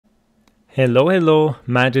Hello,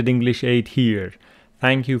 Majid English 8 here.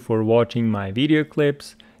 Thank you for watching my video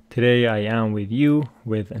clips. Today I am with you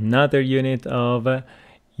with another unit of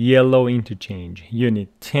Yellow Interchange, Unit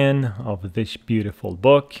 10 of this beautiful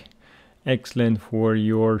book. Excellent for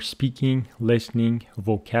your speaking, listening,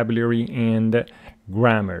 vocabulary, and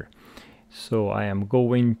grammar. So I am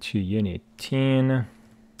going to Unit 10.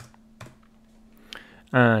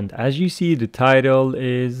 And as you see, the title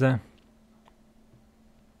is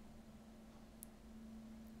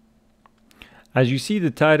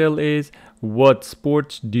What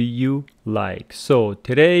Sports Do You Like? So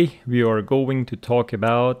today we are going to talk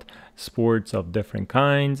about sports of different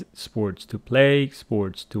kinds, sports to play,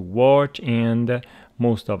 sports to watch, and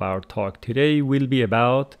most of our talk today will be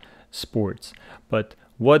about sports. But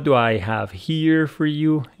what do I have here for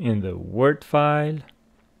you in the Word file?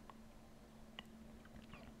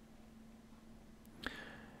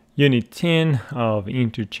 Unit 10 of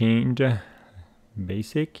Interchange,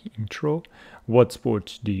 basic intro. What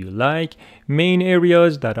sports do you like? Main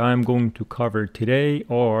areas that I'm going to cover today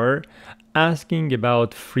are asking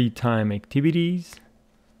about free time activities,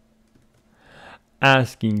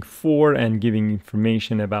 asking for and giving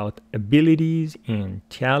information about abilities and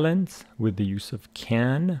talents with the use of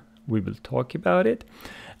can. We will talk about it.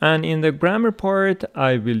 And in the grammar part,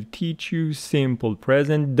 I will teach you simple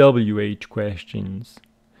present WH questions.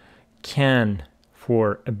 Can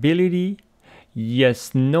for ability,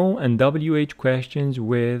 yes, no, and WH questions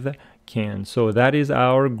with can. So that is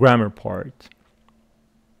our grammar part.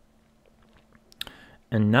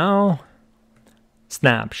 And now,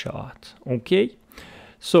 snapshot. Okay,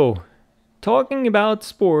 so talking about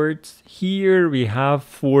sports, here we have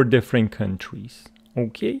 4 different countries.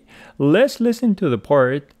 Okay, let's listen to the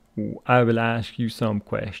part. I will ask you some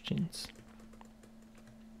questions.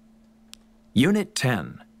 Unit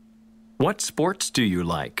 10. What sports do you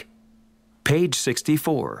like? Page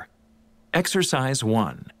 64. Exercise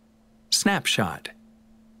 1. Snapshot.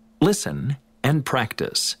 Listen and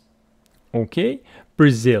practice. Okay,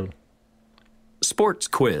 Brazil. Sports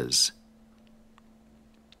quiz.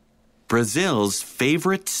 Brazil's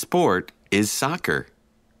favorite sport is soccer.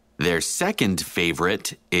 Their second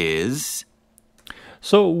favorite is...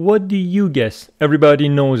 So what do you guess? Everybody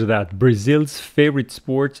knows that Brazil's favorite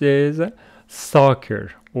sport is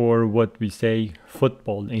soccer, or what we say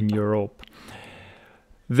football in Europe.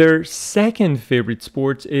 Their second favorite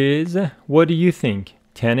sport is, what do you think?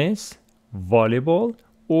 Tennis, volleyball,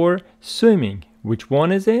 or swimming? Which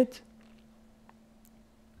one is it?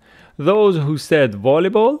 Those who said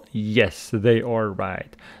volleyball, yes, they are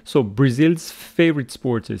right. So Brazil's favorite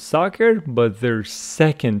sport is soccer, but their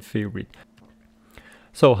second favorite.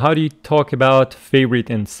 So how do you talk about favorite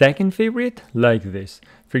and second favorite? Like this.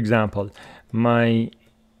 For example, my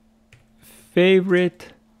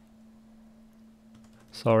favorite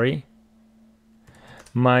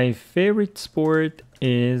sport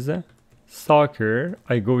is soccer.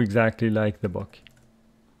 I go exactly like the book.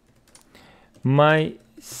 My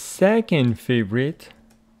second favorite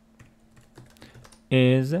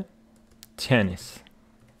is tennis,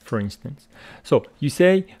 for instance. So you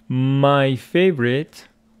say my favorite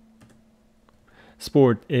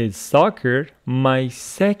sport is soccer, my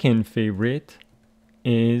second favorite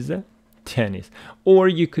is tennis. Or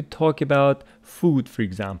you could talk about food, for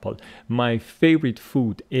example. My favorite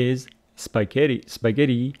food is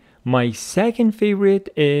spaghetti. My second favorite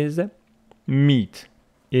is meat,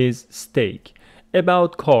 is steak.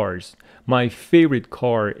 About cars, my favorite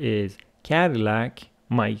car is Cadillac.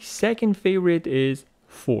 My second favorite is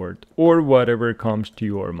Ford, or whatever comes to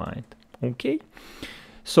your mind. Okay?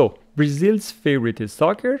 So Brazil's favorite is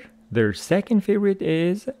soccer. Their second favorite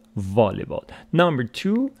is volleyball. Number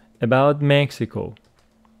 2, about Mexico.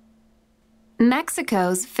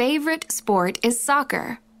 Mexico's favorite sport is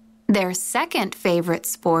soccer. Their second favorite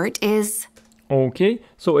sport is... Okay,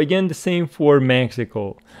 so again the same for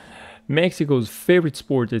Mexico. Mexico's favorite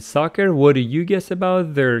sport is soccer. What do you guess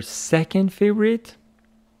about their second favorite?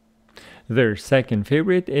 Their second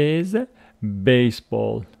favorite is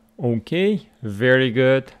baseball. Okay, very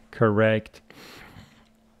good, correct.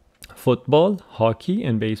 Football, hockey,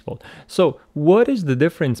 and baseball. So what is the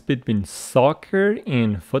difference between soccer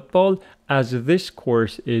and football? As this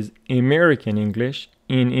course is American English,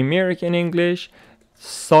 in American English,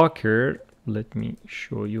 soccer, let me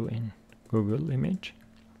show you in Google image.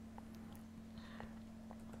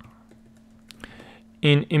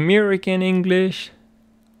 In American English,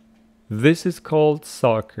 this is called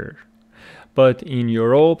soccer. But in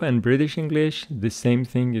Europe and British English, the same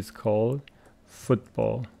thing is called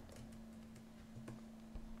football.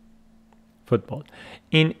 Football.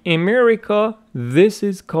 In America, this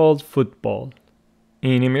is called football.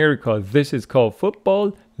 In America, this is called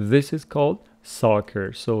football. This is called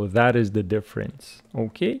soccer. So that is the difference.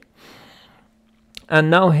 Okay. And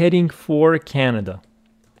now heading for Canada.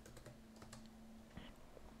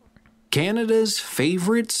 Canada's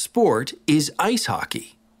favorite sport is ice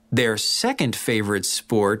hockey. Their second favorite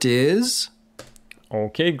sport is...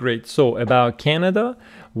 Okay, great. So about Canada,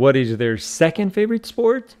 what is their second favorite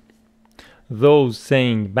sport? Those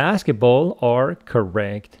saying basketball are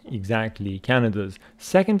correct. Exactly. Canada's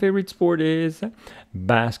second favorite sport is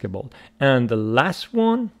basketball. And the last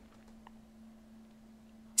one?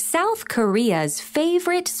 South Korea's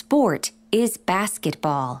favorite sport is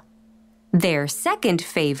basketball. Their second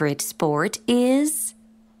favorite sport is...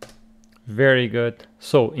 Very good.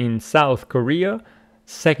 So in South Korea,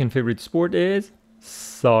 second favorite sport is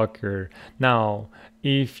soccer. Now,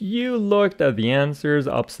 if you looked at the answers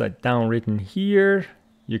upside down written here,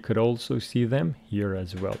 you could also see them here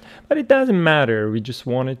as well. But it doesn't matter. We just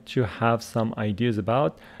wanted to have some ideas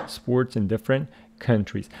about sports in different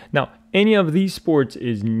countries. Now, any of these sports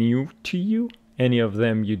is new to you? Any of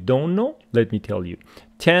them you don't know? Let me tell you.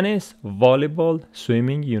 Tennis, volleyball,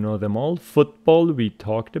 swimming, you know them all. Football, we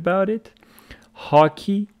talked about it.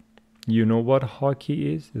 Hockey, you know what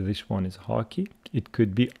hockey is? This one is hockey. It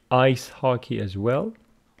could be ice hockey as well.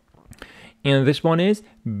 And this one is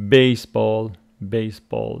baseball.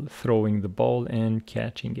 Baseball, throwing the ball and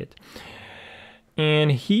catching it.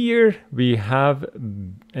 And here we have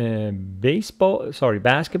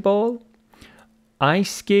basketball,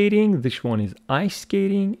 ice skating. This one is ice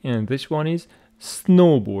skating, and this one is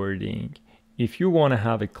snowboarding. If you want to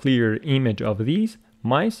have a clear image of these,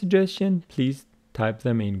 my suggestion, please type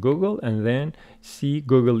them in Google and then see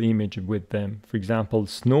Google image with them. For example,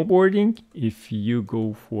 snowboarding, if you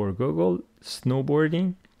go for Google,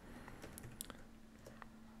 snowboarding,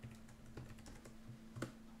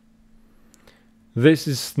 this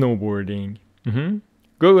is snowboarding.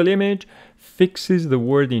 Google image fixes the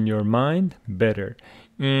word in your mind better.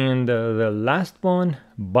 And the last one,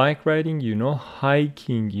 bike riding, you know,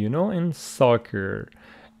 hiking, you know, and soccer.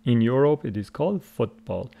 In Europe, it is called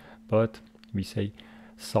football, but we say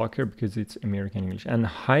soccer because it's American English. And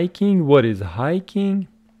hiking, what is hiking?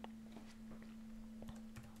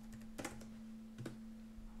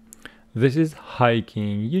 This is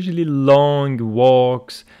hiking, usually long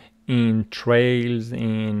walks in trails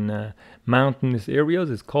in mountainous areas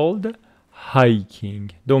is called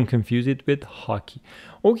hiking. Don't confuse it with hockey.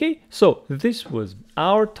 Okay, so this was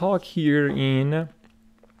our talk here in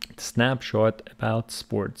snapshot about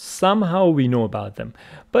sports. Somehow we know about them,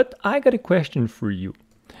 but I got a question for you.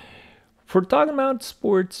 For talking about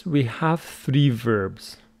sports, we have 3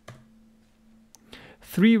 verbs.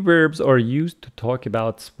 3 verbs are used to talk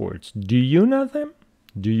about sports. Do you know them?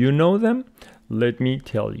 Do you know them? Let me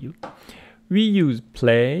tell you. We use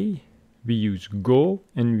play, we use go,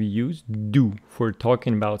 and we use do for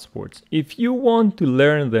talking about sports. If you want to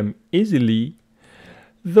learn them easily,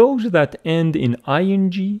 those that end in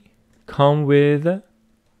ing come with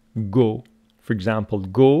go. For example,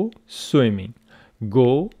 go swimming,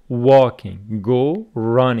 go walking, go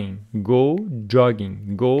running, go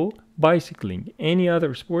jogging, go bicycling, any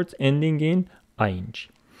other sports ending in ing.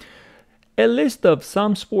 A list of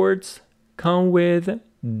some sports come with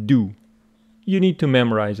do. You need to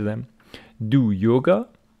memorize them. Do yoga,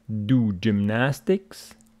 do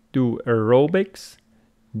gymnastics, do aerobics,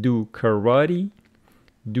 do karate,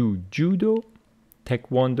 do judo,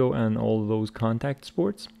 taekwondo, and all those contact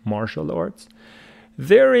sports, martial arts.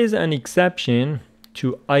 There is an exception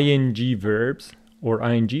to ing verbs or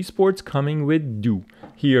ing sports coming with do.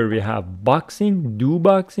 Here we have boxing,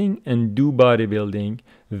 and do bodybuilding.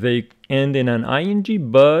 They end in an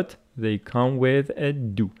ing, but they come with a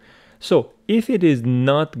do. So if it is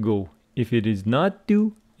not go, if it is not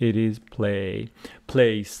do, it is play.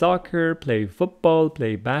 Play soccer, play football,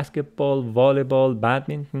 play basketball, volleyball,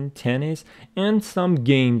 badminton, tennis, and some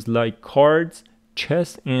games like cards,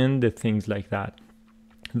 chess, and the things like that.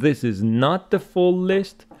 This is not the full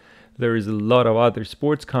list. There is a lot of other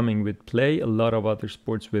sports coming with play, a lot of other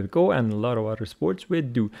sports with go, and a lot of other sports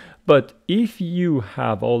with do. But if you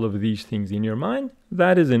have all of these things in your mind,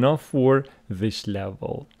 that is enough for this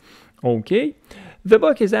level. Okay? The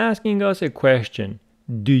book is asking us a question.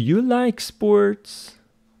 Do you like sports?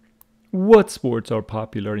 What sports are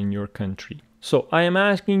popular in your country? So I am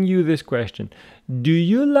asking you this question. Do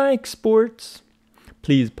you like sports?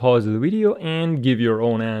 Please pause the video and give your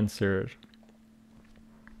own answer.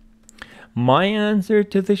 My answer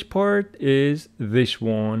to this part is this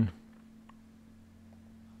one.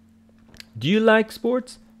 Do you like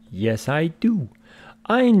sports? Yes, I do.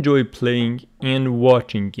 I enjoy playing and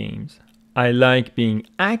watching games. I like being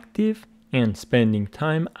active and spending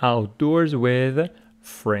time outdoors with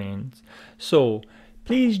friends. So,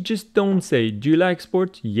 please just don't say, do you like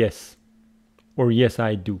sports? Yes. Or yes,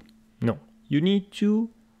 I do. No. You need to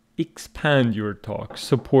expand your talk,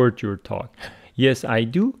 support your talk. Yes, I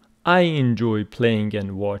do. I enjoy playing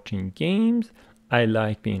and watching games. I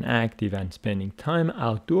like being active and spending time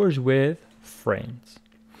outdoors with friends.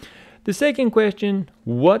 The second question,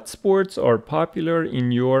 what sports are popular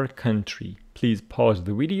in your country? Please pause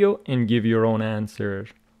the video and give your own answer.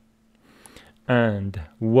 And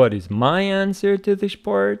what is my answer to this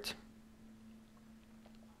part?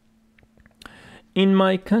 In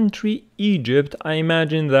my country, Egypt, I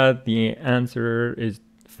imagine that the answer is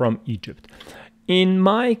from Egypt. In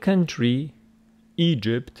my country,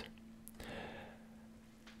 Egypt,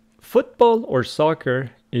 football or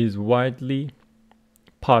soccer is widely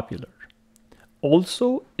popular.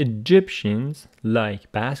 Also, Egyptians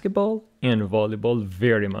like basketball and volleyball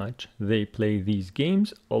very much. They play these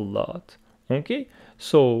games a lot. Okay,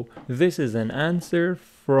 so this is an answer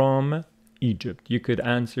from Egypt. You could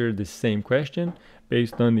answer the same question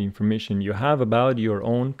based on the information you have about your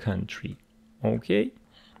own country. Okay,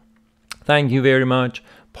 thank you very much.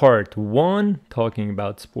 Part 1, talking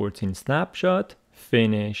about sports in snapshot,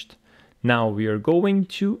 finished. Now we are going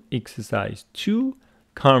to exercise 2,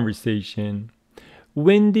 conversation.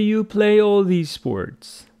 When do you play all these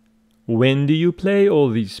sports? When do you play all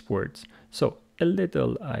these sports? So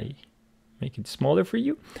I make it smaller for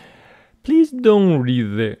you. Please don't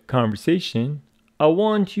read the conversation. I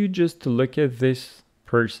want you just to look at this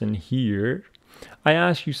person here. I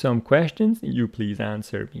ask you some questions. You please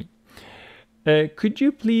answer me. Could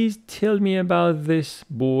you please tell me about this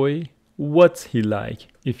boy? What's he like?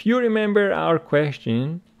 If you remember, our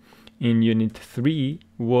question in Unit 3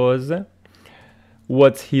 was,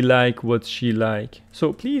 what's he like? What's she like?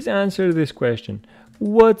 So please answer this question.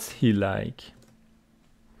 What's he like?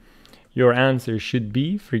 Your answer should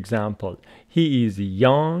be, for example, he is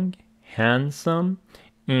young, handsome,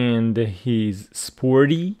 and he's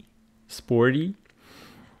sporty.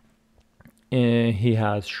 He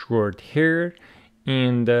has short hair,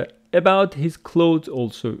 and about his clothes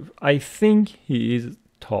also, I think he is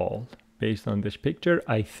tall. Based on this picture,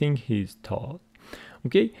 I think he's tall.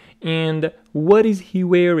 Okay, and what is he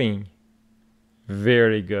wearing?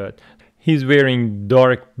 Very good. He's wearing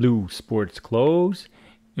dark blue sports clothes,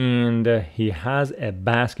 and he has a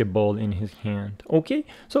basketball in his hand. Okay,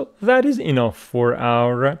 so that is enough for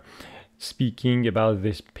our speaking about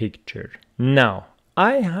this picture. Now,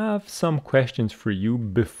 I have some questions for you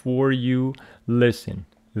before you listen.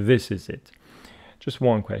 This is it. Just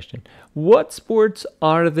one question. What sports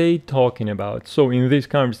are they talking about? So in this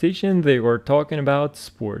conversation, they are talking about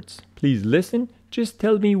sports. Please listen. Just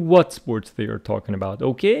tell me what sports they are talking about,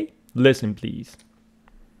 okay? Listen, please.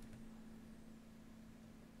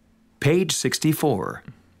 Page 64.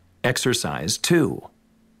 Exercise 2.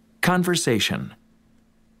 Conversation.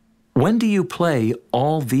 When do you play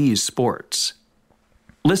all these sports?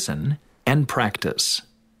 Listen and practice.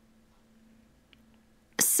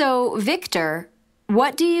 So, Victor,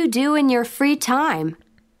 what do you do in your free time?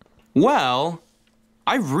 Well,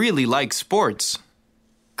 I really like sports.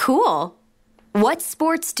 Cool. What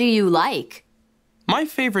sports do you like? My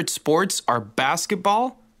favorite sports are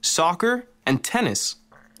basketball, soccer, and tennis.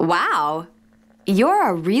 Wow. You're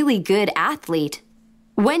a really good athlete.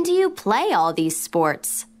 When do you play all these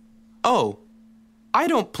sports? Oh, I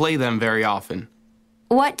don't play them very often.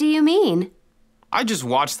 What do you mean? I just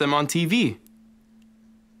watch them on TV.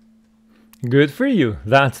 Good for you.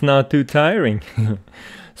 That's not too tiring.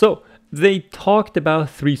 So, they talked about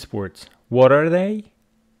 3 sports. What are they?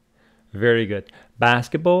 Very good.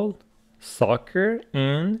 Basketball, soccer,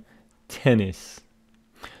 and tennis.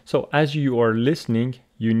 So, as you are listening,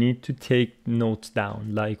 you need to take notes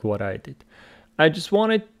down, like what I did. I just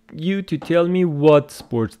wanted you to tell me what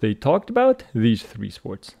sports they talked about, these 3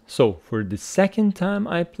 sports. So, for the second time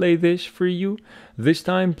I play this for you, this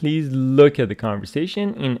time please look at the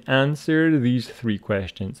conversation and answer these 3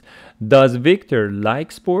 questions. Does Victor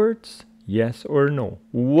like sports? Yes or no?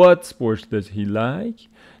 What sports does he like?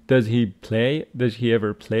 Does he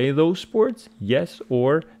ever play those sports? Yes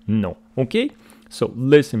or no? Okay? So,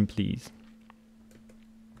 listen please.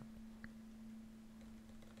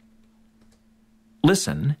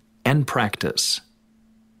 Listen and practice.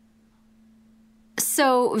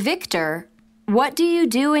 So, Victor, what do you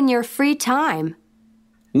do in your free time?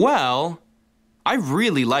 Well, I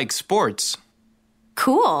really like sports.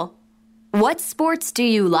 Cool. What sports do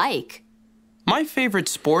you like? My favorite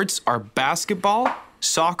sports are basketball,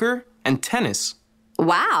 soccer, and tennis.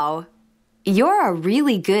 Wow, you're a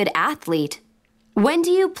really good athlete. When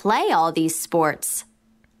do you play all these sports?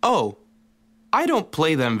 Oh, I don't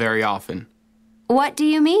play them very often. What do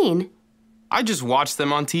you mean? I just watch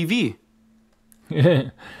them on TV.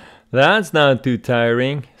 That's not too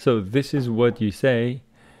tiring. So this is what you say.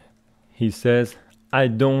 He says, I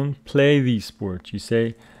don't play these sports. You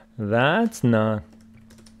say, that's not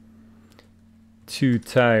too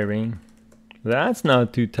tiring. That's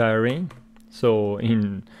not too tiring. So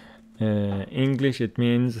in English, it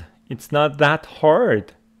means it's not that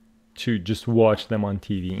hard to just watch them on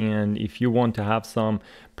TV. And if you want to have some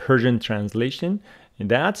Persian translation,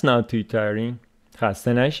 that's not too tiring.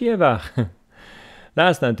 خسته نشی یه وقت.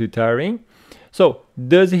 That's not too tiring. So,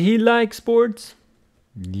 does he like sports?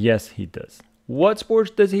 Yes, he does. What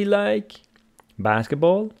sports does he like?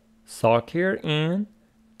 Basketball, soccer, and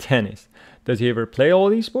tennis. Does he ever play all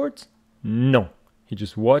these sports? No. He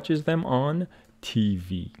just watches them on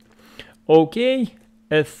TV. Okay,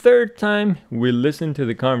 a third time we'll listen to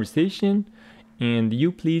the conversation and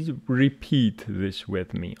you please repeat this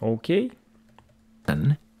with me, okay?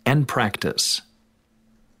 And practice.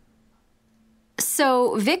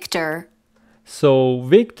 So, Victor,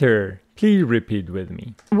 please repeat with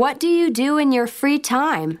me. what do you do in your free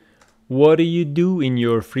time? What do you do in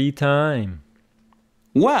your free time?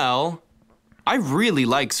 Well, I really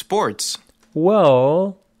like sports.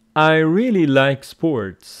 Well, I really like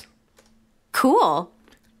sports. Cool.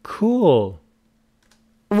 Cool.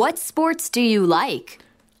 What sports do you like?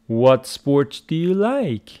 What sports do you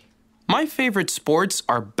like? My favorite sports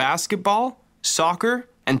are basketball, soccer,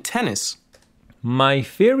 and tennis. My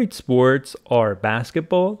favorite sports are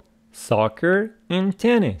basketball, soccer, and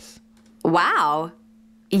tennis. Wow,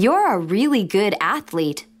 you're a really good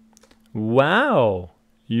athlete. Wow,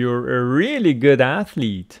 you're a really good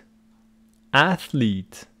athlete.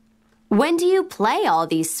 Athlete. When do you play all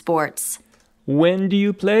these sports? When do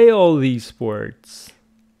you play all these sports?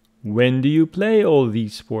 When do you play all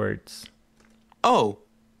these sports? Oh,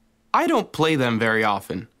 I don't play them very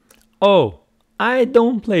often. Oh, I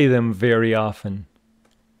don't play them very often.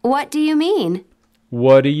 What do you mean?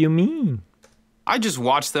 What do you mean? I just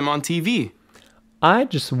watch them on TV. I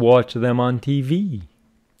just watch them on TV.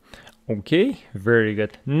 Okay, very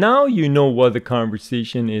good. Now you know what the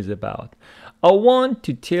conversation is about. I want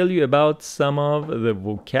to tell you about some of the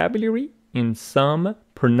vocabulary and some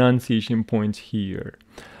pronunciation points here.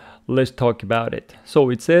 Let's talk about it. So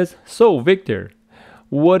it says, so Victor,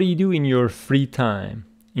 what do you do in your free time?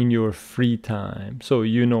 In your free time. So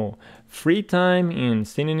you know, free time and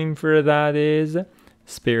synonym for that is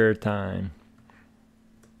spare time.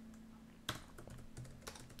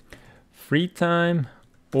 Free time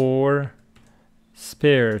or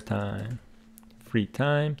spare time. Free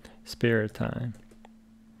time, spare time.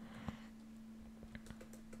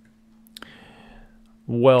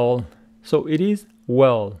 Well, so it is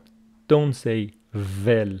well. Don't say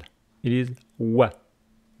vel. It is well.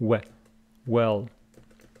 Well.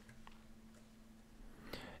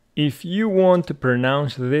 If you want to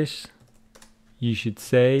pronounce this, you should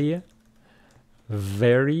say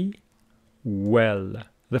very well.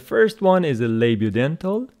 The first one is a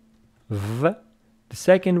labiodental, v. The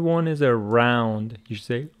second one is a round. You should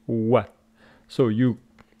say w. So you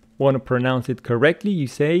want to pronounce it correctly, you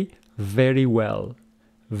say very well.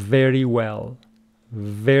 Very well.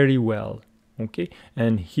 Very well. Okay?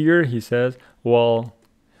 And here he says, well,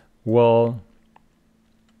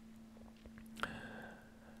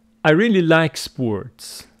 I really like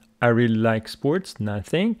sports. I really like sports.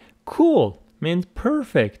 Nothing. Cool means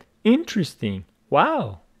perfect. Interesting.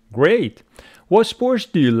 Wow. Great. What sports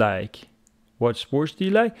do you like? What sports do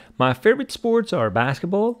you like? My favorite sports are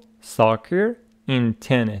basketball, soccer, and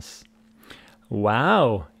tennis.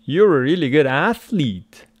 Wow. You're a really good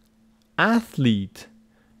athlete. Athlete.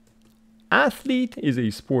 Athlete is a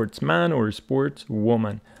sportsman or a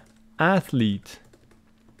sportswoman. Athlete.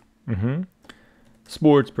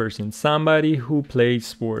 Sports person. Somebody who plays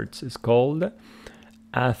sports is called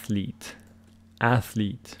athlete.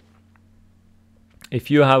 Athlete. If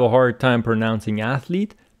you have a hard time pronouncing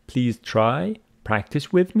athlete, please try,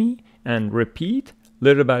 practice with me, and repeat.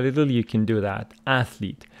 Little by little, you can do that.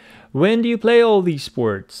 Athlete. When do you play all these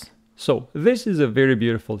sports? So, this is a very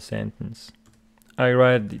beautiful sentence. I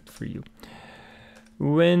write it for you.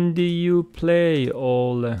 When do you play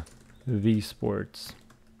all these sports?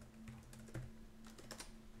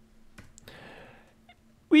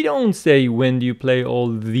 We don't say when do you play all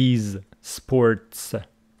these sports.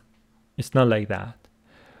 It's not like that.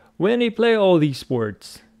 When you play all these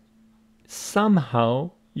sports,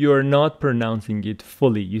 somehow you're not pronouncing it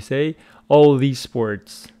fully. You say all these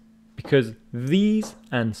sports, because these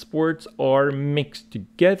and sports are mixed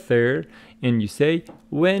together, and you say,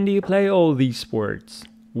 when do you play all these sports?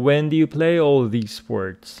 When do you play all these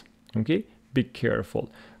sports? Okay, be careful.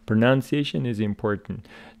 Pronunciation is important,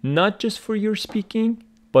 not just for your speaking,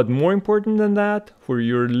 but more important than that, for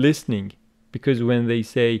your listening. Because when they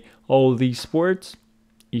say all these sports,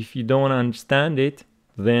 if you don't understand it,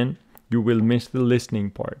 then you will miss the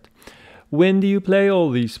listening part. When do you play all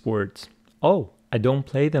these sports? Oh, I don't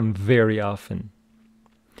play them very often.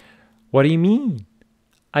 What do you mean?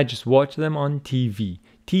 I just watch them on TV.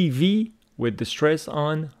 TV with the stress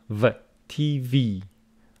on the TV.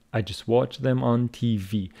 I just watch them on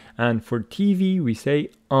TV. And for TV, we say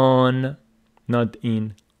on, not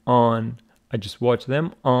in, on. I just watch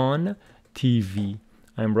them on TV.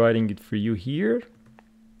 I'm writing it for you here.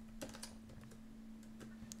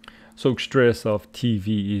 So stress of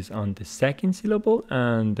TV is on the second syllable,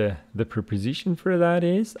 and the preposition for that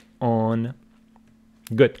is on.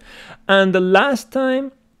 Good. And the last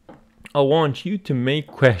time, I want you to make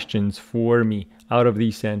questions for me out of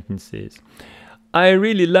these sentences. I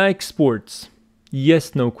really like sports.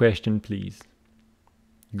 Yes, no question, please.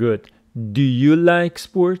 Good. Do you like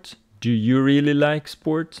sports? Do you really like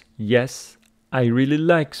sports? Yes, I really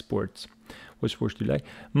like sports. What sports do you like?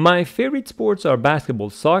 My favorite sports are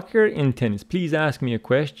basketball, soccer, and tennis. Please ask me a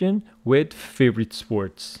question with favorite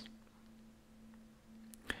sports.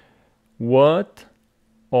 What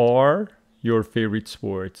are your favorite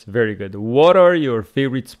sports? Very good. What are your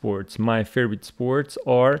favorite sports? My favorite sports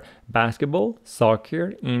are basketball,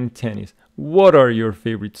 soccer, and tennis. What are your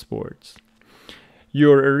favorite sports?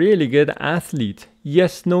 You're a really good athlete.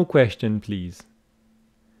 Yes, no question, please.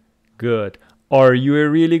 Good. Are you a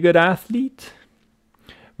really good athlete?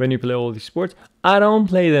 When you play all these sports, I don't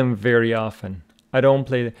play them very often. I don't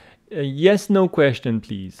play them. Yes, no question,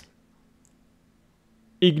 please.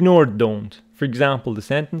 Ignore don't. For example, the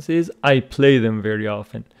sentence is, I play them very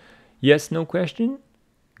often. Yes, no question?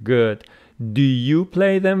 Good. Do you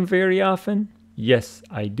play them very often? Yes,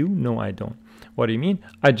 I do. No, I don't. What do you mean?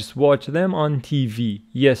 I just watch them on TV.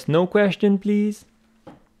 Yes, no question, please.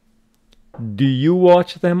 Do you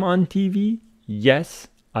watch them on TV? Yes,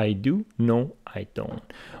 I do. No, I don't.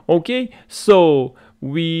 Okay, so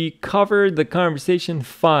we covered the conversation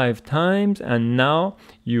 5 times, and now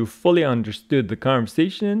you fully understood the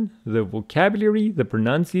conversation, the vocabulary, the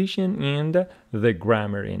pronunciation, and the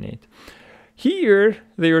grammar in it. Here,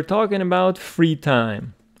 they are talking about free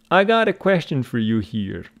time. I got a question for you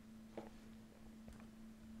here.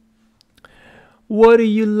 What do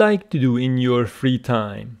you like to do in your free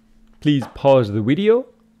time? Please pause the video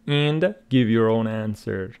and give your own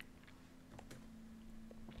answer.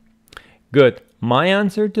 Good. My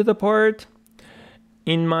answer to the part,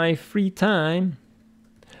 in my free time,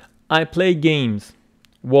 I play games,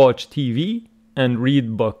 watch TV, and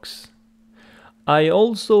read books. I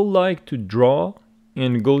also like to draw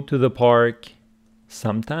and go to the park.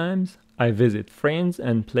 Sometimes I visit friends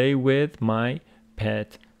and play with my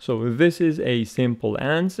pet. So this is a simple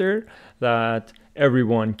answer that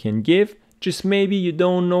everyone can give. Just maybe you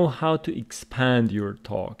don't know how to expand your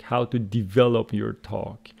talk, how to develop your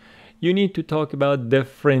talk. You need to talk about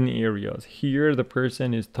different areas. Here the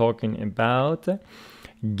person is talking about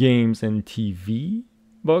games and TV,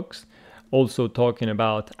 books, also talking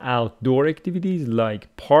about outdoor activities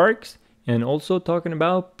like parks, and also talking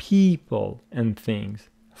about people and things,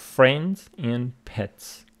 friends and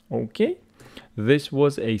pets. Okay? This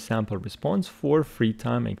was a sample response for free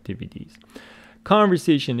time activities.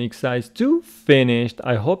 Conversation exercise 2 finished.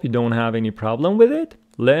 I hope you don't have any problem with it.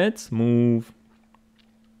 Let's move.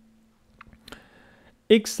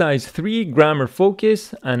 Exercise 3, grammar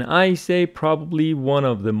focus, and I say probably one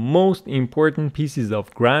of the most important pieces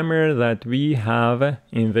of grammar that we have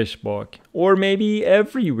in this book, or maybe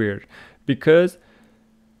everywhere, because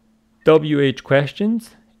WH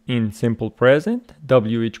questions in simple present,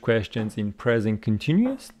 WH questions in present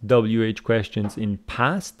continuous, WH questions in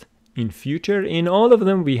past, in future, in all of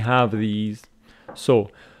them we have these.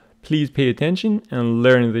 So please pay attention and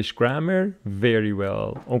learn this grammar very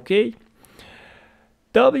well, okay?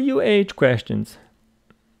 WH questions.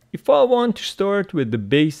 If I want to start with the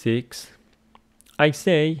basics, I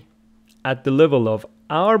say at the level of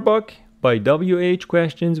our book, by WH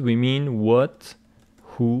questions we mean what,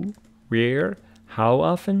 who, where, how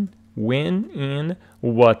often, when, and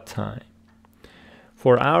what time.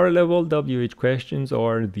 For our level, WH questions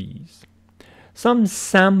are these. Some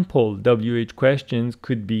sample WH questions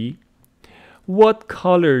could be, what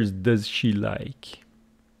colors does she like?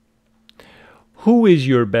 Who is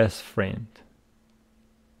your best friend?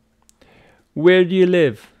 Where do you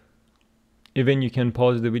live? Even you can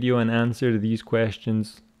pause the video and answer these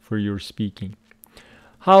questions for your speaking.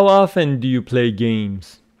 How often do you play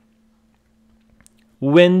games?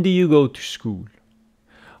 When do you go to school?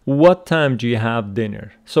 What time do you have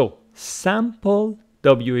dinner? So sample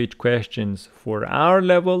WH questions for our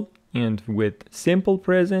level and with simple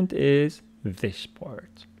present is this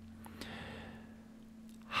part.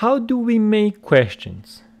 How do we make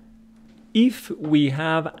questions? If we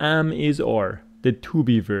have am, is, are, the to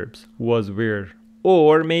be verbs, was, were,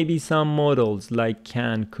 or maybe some modals like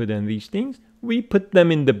can, could, and these things, we put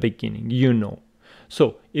them in the beginning, you know.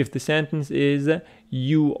 So if the sentence is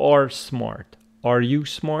you are smart, are you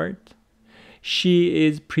smart? She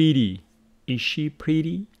is pretty, is she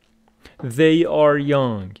pretty? They are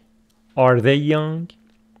young, are they young?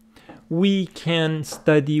 We can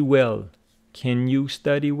study well, can you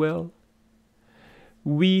study well?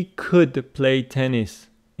 We could play tennis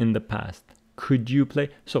in the past, could you play?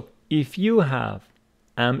 So if you have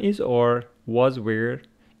am, is, are, was, were,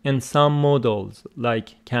 and some modals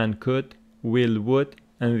like can, could, will, would,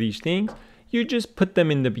 and these things, you just put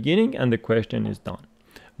them in the beginning and the question is done.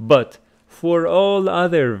 But for all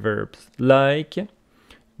other verbs like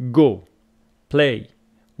go, play,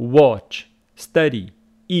 watch, study,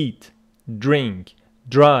 eat, drink,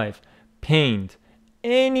 drive, paint,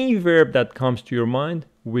 any verb that comes to your mind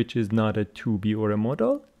which is not a to be or a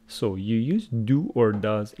modal, so you use do or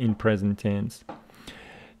does in present tense.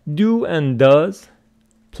 Do and does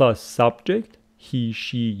plus subject, he,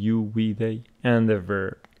 she, you, we, they, and the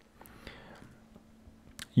verb.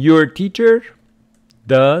 Your teacher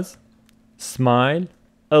does smile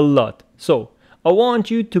a lot. So I want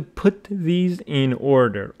you to put these in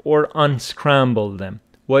order or unscramble them.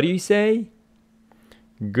 What do you say?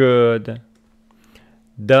 Good.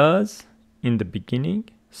 Does in the beginning,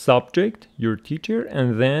 subject, your teacher,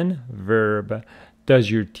 and then verb. Does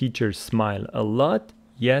your teacher smile a lot?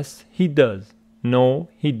 Yes, he does. No,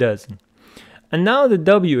 he doesn't. And now the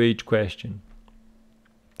WH question.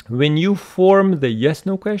 When you form the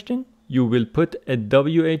yes-no question, you will put a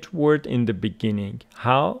WH word in the beginning.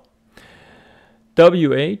 How?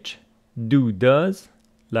 WH, do, does,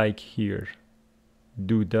 like here.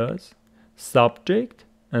 Do, does, subject,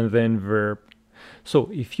 and then verb. So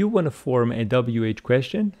if you want to form a WH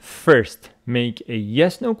question, first make a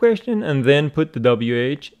yes-no question and then put the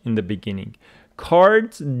WH in the beginning.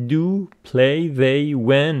 Cards, do, play, they,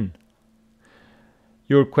 when.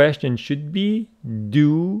 Your question should be,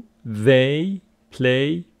 do they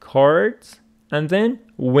play cards? And then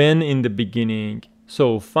when in the beginning.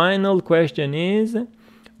 So final question is,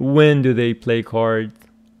 when do they play cards?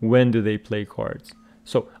 When do they play cards?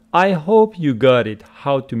 So I hope you got it,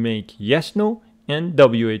 how to make yes, no, and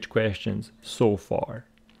WH questions so far.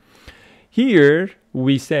 Here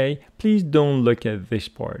we say, please don't look at this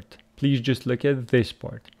part. Please just look at this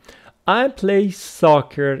part. I play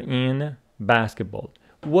soccer and basketball.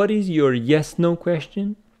 What is your yes, no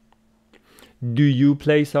question? Do you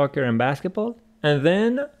play soccer and basketball? And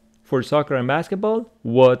then for soccer and basketball,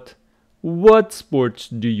 what sports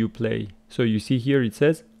do you play? So you see here it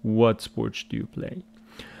says, what sports do you play?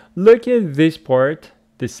 Look at this part,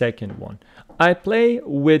 the second one. I play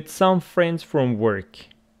with some friends from work.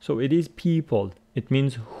 So it is people. It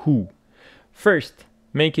means who. First,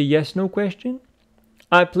 make a yes-no question.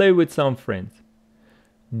 I play with some friends.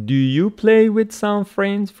 Do you play with some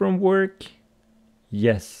friends from work?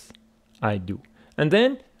 Yes, I do. And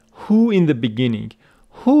then, who in the beginning?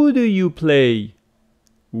 Who do you play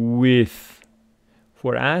with?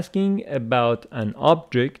 For asking about an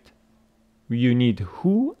object, you need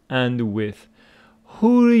who and with.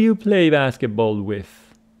 Who do you play basketball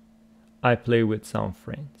with? I play with some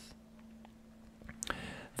friends.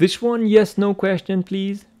 This one, yes, no question,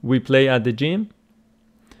 please. We play at the gym.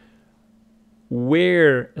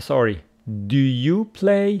 Do you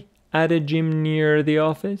play at a gym near the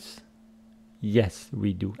office? Yes,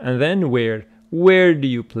 we do. And then where? Where do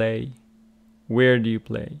you play? Where do you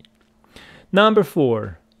play? Number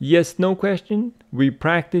 4, yes, no question. We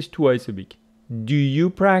practice twice a week. Do you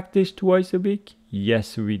practice twice a week?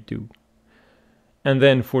 Yes, we do. And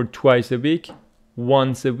then for twice a week,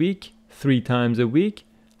 once a week, 3 times a week.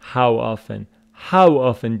 How often? How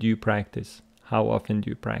often do you practice? How often do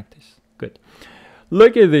you practice? Good.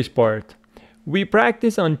 Look at this part. We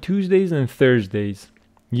practice on Tuesdays and Thursdays.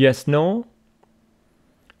 Yes, no?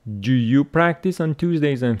 Do you practice on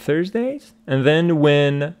Tuesdays and Thursdays? And then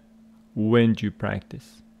when do you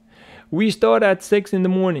practice? We start at 6 in the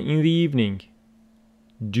morning, in the evening.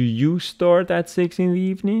 Do you start at 6 in the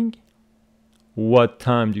evening? What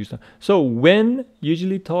time do you start? So when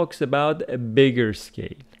usually talks about a bigger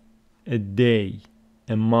scale, a day,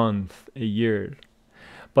 a month, a year.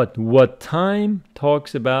 But what time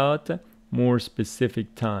talks about more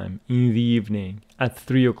specific time, in the evening, at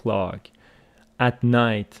 3 o'clock, at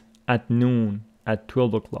night, at noon, at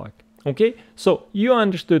 12 o'clock. Okay, so you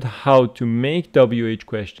understood how to make WH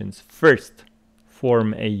questions. First,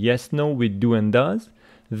 form a yes-no with do and does,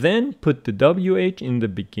 then put the WH in the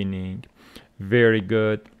beginning. Very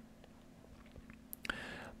good.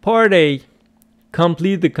 Part A,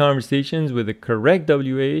 complete the conversations with the correct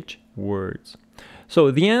WH words. So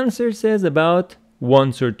the answer says about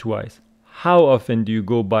once or twice. How often do you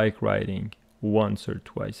go bike riding? Once or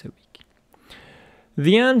twice a week.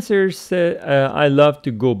 The answer says, I love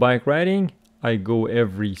to go bike riding. I go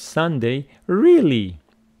every Sunday. Really?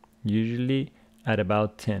 Usually at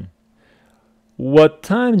about 10. What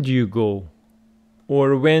time do you go?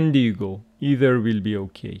 Or when do you go? Either will be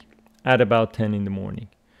okay. At about 10 in the morning.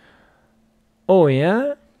 Oh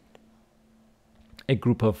yeah? A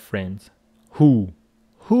group of friends. Who?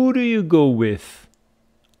 Who do you go with?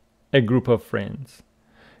 A group of friends.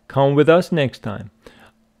 Come with us next time.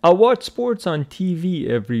 I watch sports on TV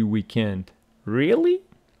every weekend. Really?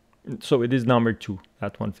 So it is number 2.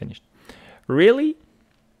 That one finished. Really?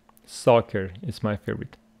 Soccer is my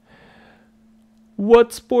favorite.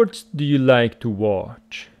 What sports do you like to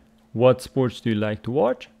watch? What sports do you like to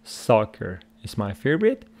watch? Soccer is my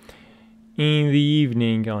favorite. In the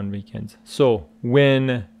evening on weekends. So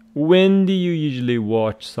when do you usually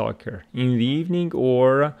watch soccer? In the evening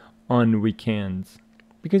or on weekends?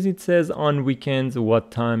 Because it says on weekends,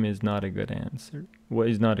 what time is not a good answer. What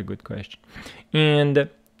is not a good question. And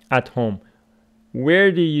at home.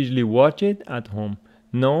 Where do you usually watch it? At home.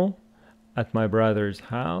 No, at my brother's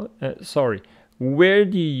house. Sorry. Where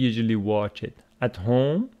do you usually watch it? At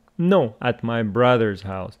home? No, at my brother's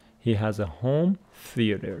house. He has a home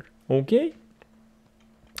theater. Okay?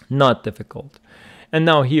 Not difficult. And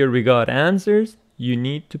now here we got answers. You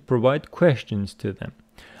need to provide questions to them.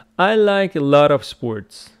 I like a lot of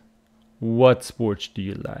sports. What sports do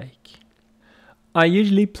you like? I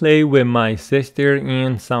usually play with my sister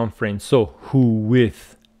and some friends. So, who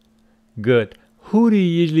with? Good. Who do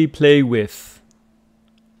you usually play with?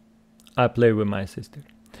 I play with my sister.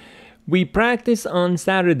 We practice on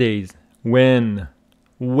Saturdays. When?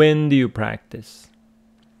 When do you practice?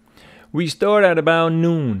 We start at about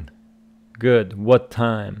noon. Good. What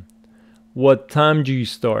time? What time do you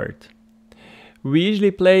start? We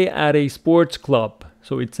usually play at a sports club.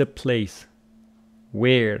 So it's a place.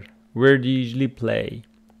 Where? Where do you usually play?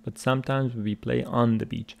 But sometimes we play on the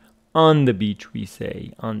beach. On the beach, we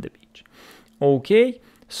say. On the beach. Okay?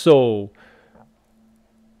 So,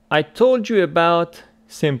 I told you about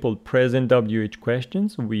simple present WH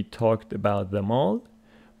questions. We talked about them all.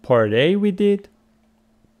 Part A we did.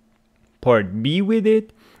 Part B we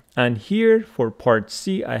did. And here for part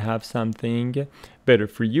C, I have something better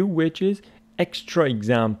for you, which is extra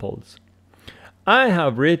examples. I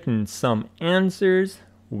have written some answers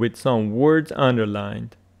with some words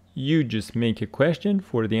underlined. You just make a question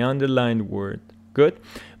for the underlined word. Good.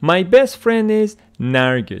 My best friend is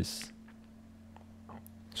Nargis.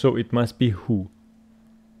 So it must be who.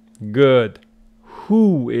 Good.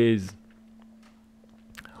 Who is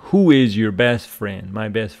your best friend? My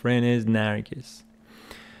best friend is Nargis.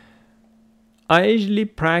 I usually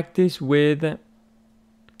practice with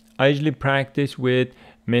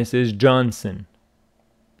Mrs. Johnson.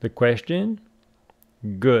 The question?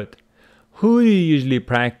 Good. Who do you usually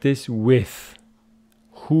practice with?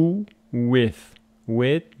 Who with?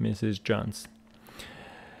 With Mrs. Johnson.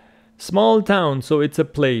 Small town, so it's a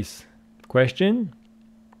place. Question?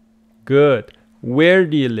 Good. Where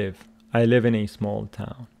do you live? I live in a small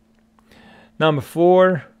town. Number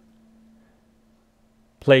 4.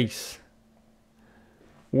 Place.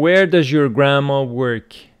 Where does your grandma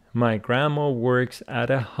work? My grandma works at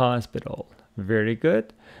a hospital. Very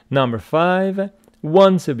good. Number 5.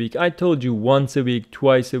 Once a week. I told you once a week,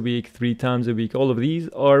 twice a week, 3 times a week. All of these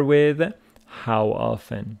are with how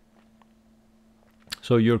often.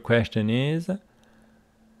 So your question is,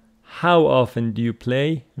 how often do you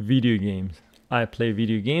play video games? I play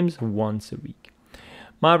video games once a week.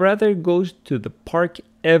 My brother goes to the park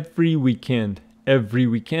every weekend. Every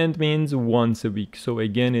weekend means once a week. So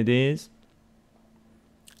again it is,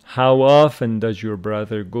 how often does your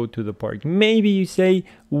brother go to the park? Maybe you say,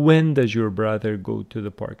 when does your brother go to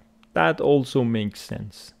the park? That also makes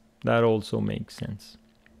sense. That also makes sense.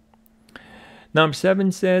 Number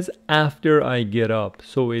 7 says, after I get up.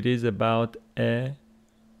 So it is about a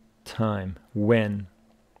time. When?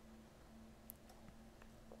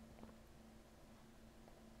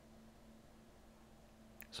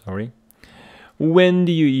 Sorry. When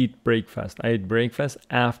do you eat breakfast? I eat breakfast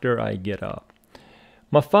after I get up.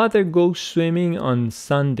 My father goes swimming on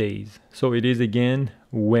Sundays. So it is again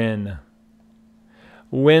when.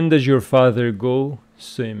 When does your father go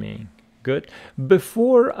swimming? Good.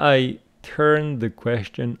 Before I turn the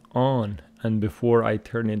question on and before I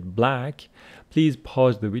turn it black, please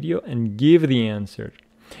pause the video and give the answer.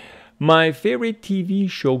 My favorite TV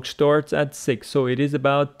show starts at 6, so it is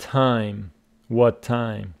about time. What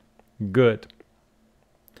time? Good.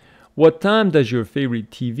 What time does your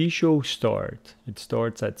favorite TV show start? It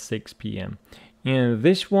starts at 6 p.m. And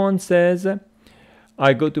this one says,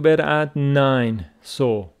 I go to bed at 9.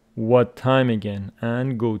 So, what time again?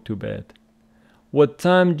 And go to bed. What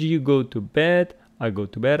time do you go to bed? I go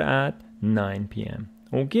to bed at 9 p.m.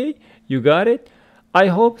 Okay, you got it? I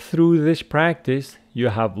hope through this practice you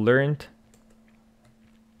have learned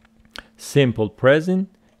simple present,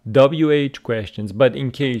 WH questions. But in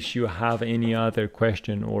case you have any other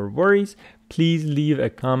question or worries, please leave a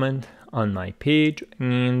comment on my page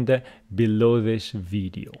and below this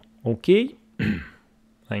video. Okay?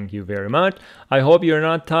 Thank you very much. I hope you're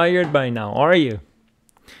not tired by now, are you?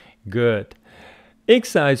 Good.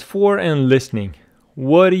 Exercise 4 and listening.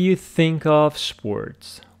 What do you think of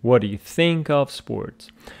sports? What do you think of sports?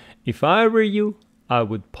 If I were you, I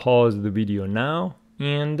would pause the video now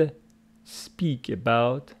and speak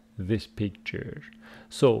about this picture.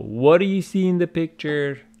 So, what do you see in the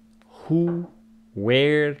picture? Who,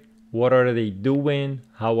 where, what are they doing?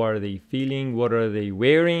 How are they feeling? What are they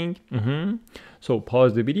wearing? So,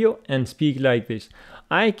 pause the video and speak like this.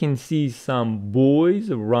 I can see some boys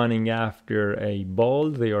running after a ball.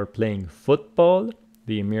 They are playing football,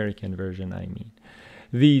 the American version, I mean.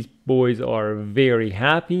 These boys are very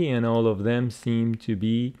happy and all of them seem to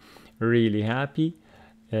be really happy,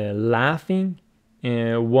 laughing.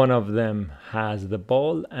 One of them has the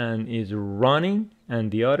ball and is running,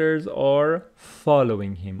 and the others are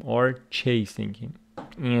following him or chasing him.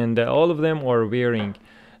 And all of them are wearing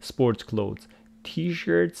sports clothes,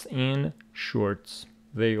 t-shirts and shorts.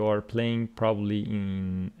 They are playing probably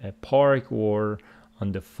in a park or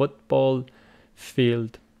on the football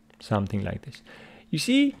field, something like this. You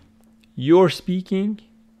see, your speaking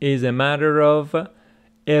is a matter of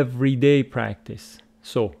everyday practice.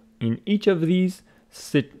 So, in each of these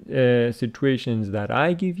situations that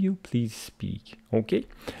I give you, please speak. Okay?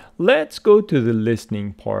 Let's go to the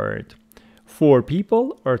listening part. 4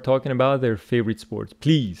 people are talking about their favorite sports.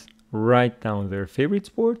 Please write down their favorite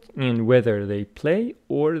sport and whether they play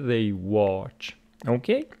or they watch.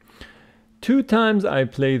 Okay? 2 times I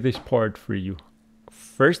play this part for you.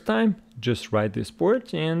 First time, just write the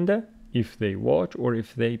sport and if they watch or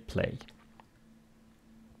if they play.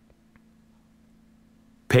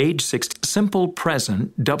 Page 6, simple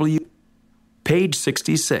present, W. Page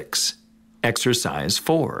 66, exercise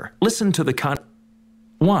 4. Listen to the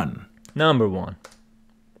 1. Number 1.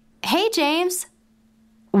 Hey, James.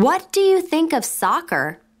 What do you think of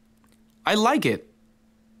soccer? I like it.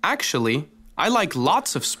 Actually, I like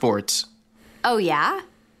lots of sports. Oh, yeah?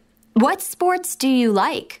 What sports do you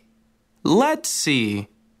like? Let's see.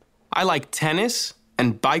 I like tennis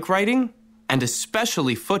and bike riding and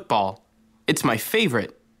especially football. It's my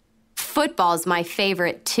favorite. Football's my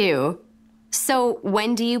favorite, too. So,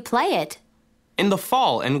 when do you play it? In the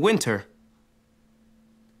fall and winter.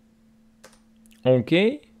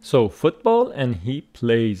 Okay, so football and he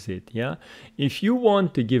plays it, yeah? If you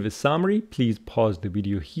want to give a summary, please pause the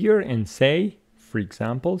video here and say, for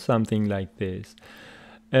example, something like this.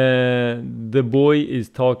 The boy is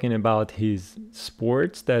talking about his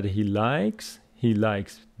sports that he likes. He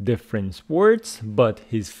likes different sports, but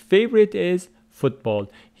his favorite is football.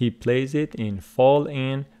 He plays it in fall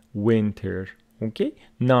and winter. Okay,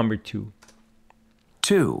 number 2.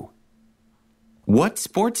 2. What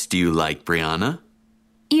sports do you like, Brianna?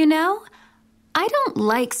 You know, I don't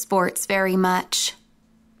like sports very much.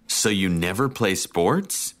 So you never play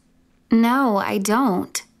sports? No, I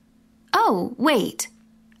don't. Oh, wait.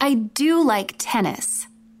 I do like tennis.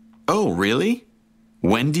 Oh, really?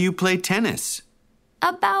 When do you play tennis?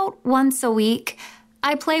 About once a week.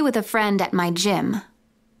 I play with a friend at my gym.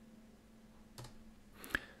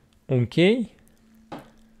 Okay.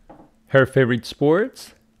 Her favorite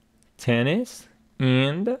sports? Tennis,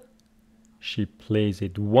 and she plays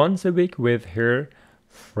it once a week with her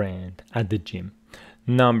friend at the gym.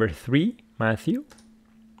 Number 3, Matthew.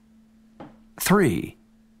 3.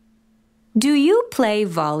 Do you play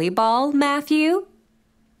volleyball, Matthew?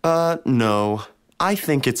 No. I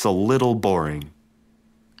think it's a little boring.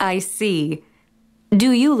 I see.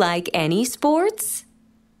 Do you like any sports?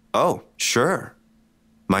 Oh, sure.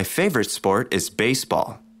 My favorite sport is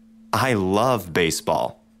baseball. I love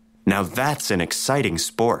baseball. Now that's an exciting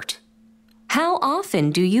sport. How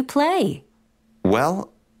often do you play?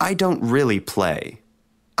 Well, I don't really play.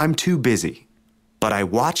 I'm too busy. But I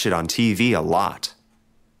watch it on TV a lot.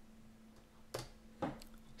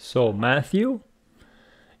 So, Matthew?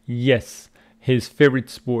 Yes, his favorite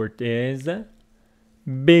sport is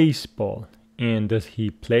baseball. And does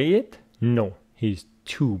he play it? No, he's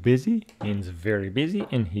too busy, means very busy,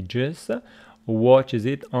 and he just watches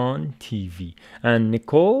it on TV. And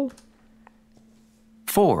Nicole?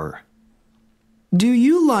 4. Do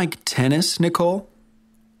you like tennis, Nicole?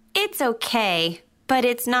 It's okay, but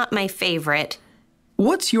it's not my favorite.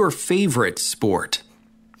 What's your favorite sport?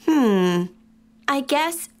 I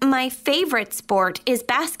guess my favorite sport is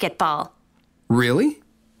basketball. Really?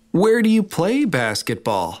 Where do you play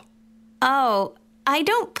basketball? Oh, I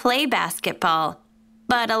don't play basketball,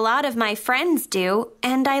 but a lot of my friends do,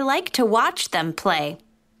 and I like to watch them play.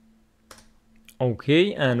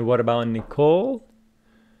 Okay, and what about Nicole?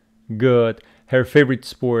 Good. Her favorite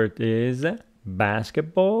sport is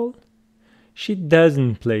basketball. She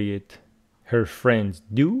doesn't play it. Her friends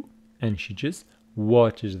do, and she just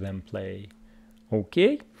watches them play.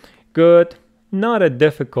 Okay, good. Not a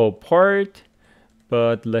difficult part,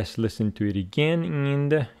 but let's listen to it again,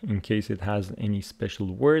 and in case it has any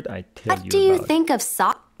special word, I tell What you do you about think of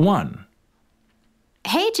soccer? 1.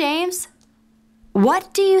 Hey, James.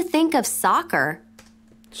 What do you think of soccer?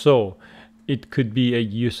 So, it could be a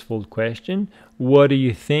useful question. What do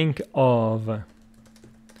you think of?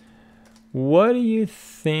 What do you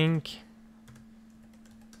think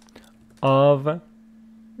of?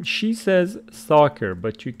 She says soccer,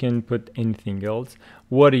 but you can put anything else.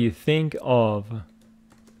 What do you think of?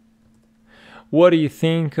 What do you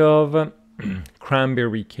think of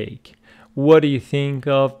cranberry cake? What do you think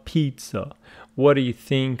of pizza? What do you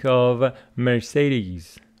think of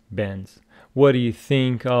Mercedes-Benz? What do you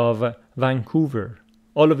think of Vancouver?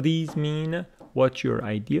 All of these mean what's your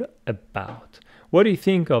idea about. What do you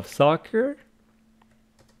think of soccer?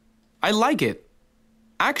 I like it.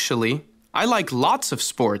 Actually, I like lots of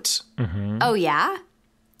sports. Oh, yeah?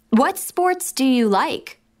 What sports do you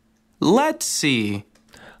like? Let's see.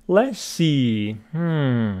 Let's see.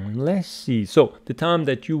 Let's see. So the time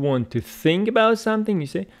that you want to think about something, you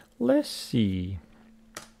say, let's see.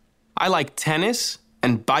 I like tennis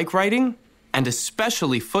and bike riding and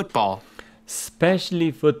especially football.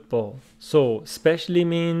 Especially football. So especially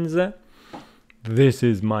means this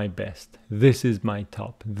is my best. This is my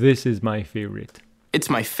top. This is my favorite. It's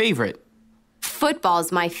my favorite.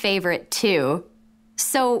 Football's my favorite, too.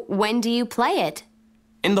 So when do you play it?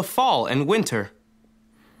 In the fall and winter.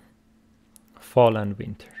 Fall and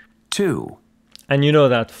winter. 2. And you know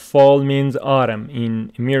that fall means autumn.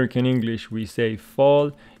 In American English, we say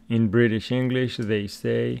fall. In British English, they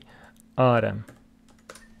say autumn.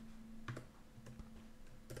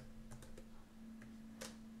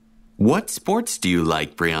 What sports do you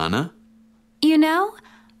like, Brianna? You know,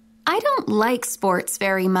 I don't like sports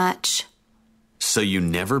very much. So you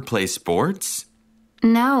never play sports?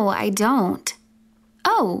 No, I don't.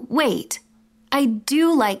 Oh, wait. I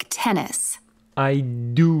do like tennis. I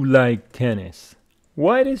do like tennis.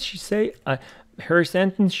 Why does she say her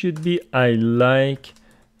sentence should be I like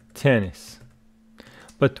tennis?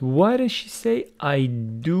 But why does she say I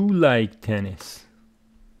do like tennis?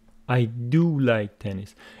 I do like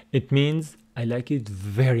tennis. It means I like it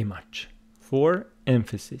very much. For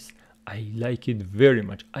emphasis, I like it very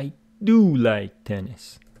much. I do like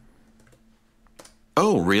tennis.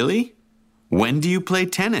 Oh, really? When do you play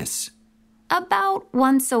tennis? About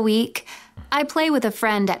once a week. I play with a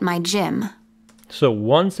friend at my gym. So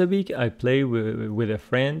once a week I play with a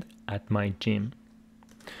friend at my gym.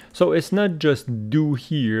 So it's not just do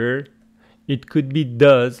here. It could be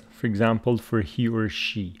does, for example, for he or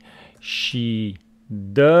she. She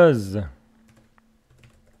does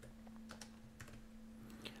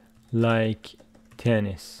like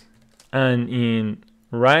tennis. And in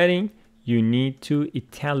writing, you need to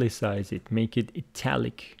italicize it, make it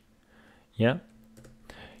italic. Yeah?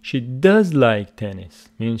 She does like tennis,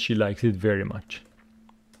 means she likes it very much.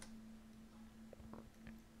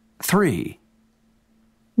 3.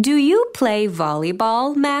 Do you play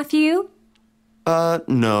volleyball, Matthew?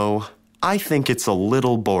 No. I think it's a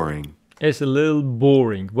little boring. It's a little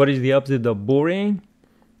boring. What is the opposite of boring?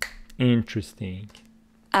 Interesting.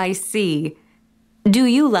 I see. Do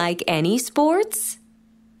you like any sports?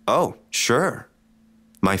 Oh, sure.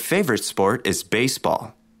 My favorite sport is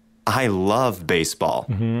baseball. I love baseball.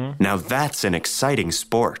 Now that's an exciting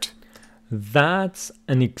sport. That's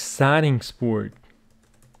an exciting sport.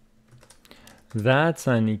 That's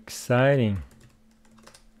an exciting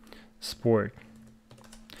sport.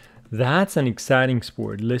 That's an exciting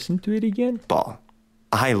sport. Listen to it again. Ball.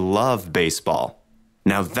 I love baseball.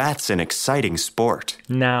 Now that's an exciting sport.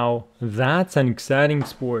 Now, that's an exciting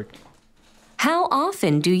sport. How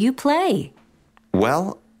often do you play?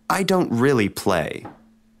 Well, I don't really play.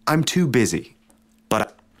 I'm too busy.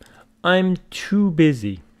 But I'm too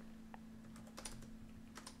busy.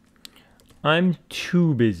 I'm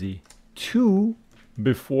too busy. Too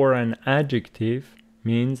before an adjective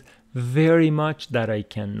means very much that I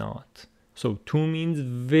cannot. So too means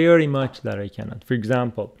very much that I cannot. For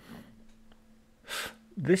example,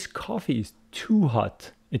 this coffee is too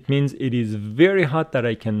hot. It means it is very hot that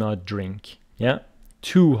I cannot drink. Yeah?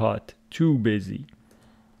 Too hot, too busy.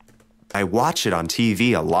 I watch it on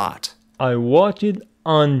TV a lot. I watch it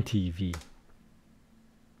on TV.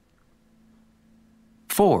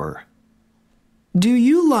 4. Do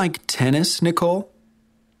you like tennis, Nicole?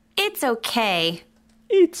 It's okay.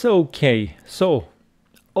 It's okay. So,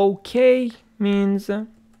 okay means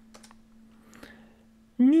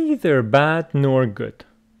neither bad nor good.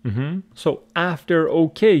 So, after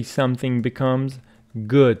okay, something becomes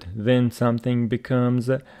good. Then something becomes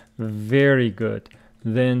very good.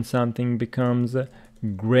 Then something becomes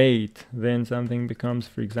great. Then something becomes,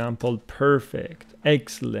 for example, perfect,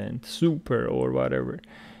 excellent, super, or whatever.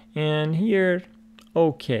 And here,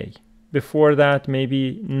 okay. Before that,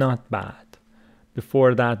 maybe not bad.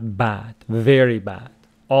 Before that, bad, very bad,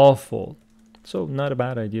 awful. So not a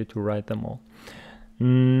bad idea to write them all.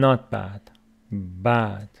 Not bad,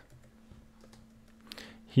 bad.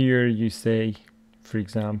 Here you say, for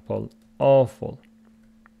example, awful.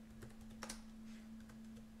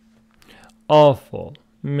 Awful.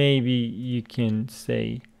 Maybe you can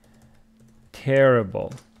say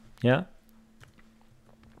terrible. Yeah?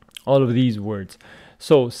 All of these words.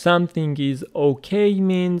 So something is okay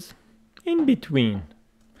means in between.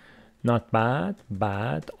 Not bad,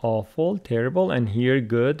 bad, awful, terrible, and here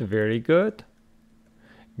good, very good,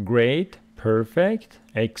 great, perfect,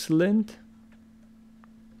 excellent.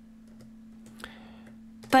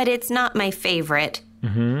 But it's not my favorite.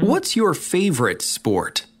 What's your favorite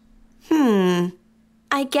sport?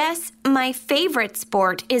 I guess my favorite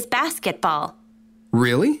sport is basketball.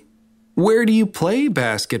 Really? Where do you play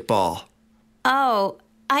basketball? Oh,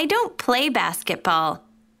 I don't play basketball,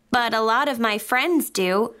 but a lot of my friends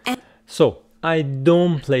do. So, I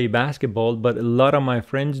don't play basketball, but a lot of my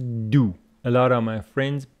friends do. A lot of my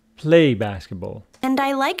friends play basketball. And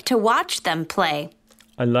I like to watch them play.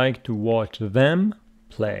 I like to watch them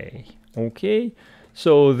play. Okay?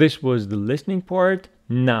 So, this was the listening part.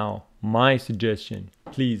 Now, my suggestion,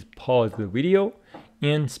 please pause the video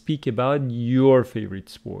and speak about your favorite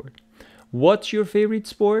sport. What's your favorite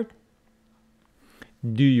sport?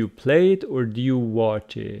 Do you play it or do you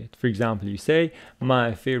watch it? For example, you say,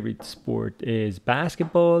 my favorite sport is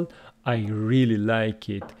basketball. I really like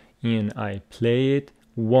it and I play it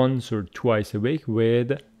once or twice a week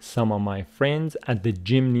with some of my friends at the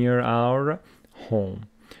gym near our home.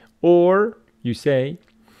 Or you say,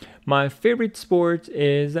 my favorite sport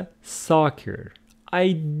is soccer.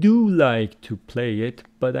 I do like to play it,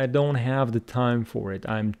 but I don't have the time for it.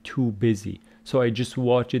 I'm too busy. So I just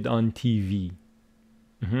watch it on TV.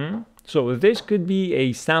 So this could be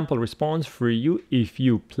a sample response for you if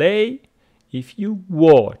you play, if you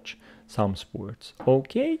watch some sports.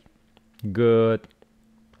 Okay? Good.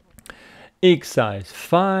 Exercise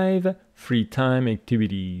 5, free time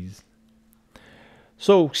activities.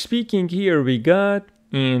 So speaking here we got,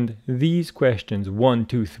 and these questions 1,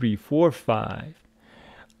 2, 3, 4, 5.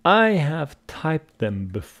 I have typed them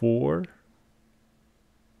before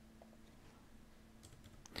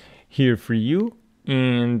here for you,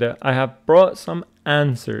 and I have brought some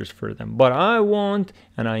answers for them. But I want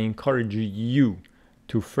and I encourage you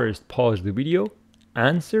to first pause the video,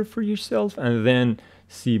 answer for yourself, and then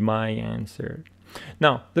see my answer.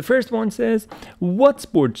 Now, the first one says, what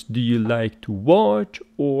sports do you like to watch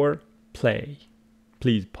or play?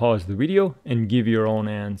 Please pause the video and give your own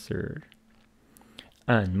answer.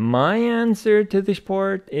 And my answer to this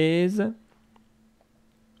part is,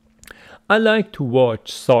 I like to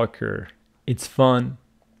watch soccer. It's fun.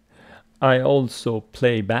 I also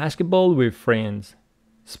play basketball with friends.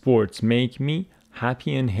 Sports make me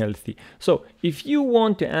happy and healthy. So if you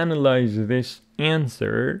want to analyze this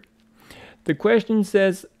answer, the question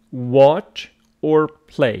says watch or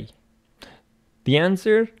play. The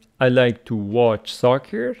answer, I like to watch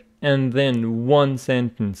soccer, and then one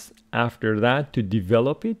sentence after that to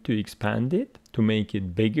develop it, to expand it, to make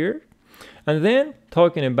it bigger. And then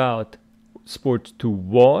talking about sports to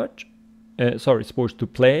watch, sports to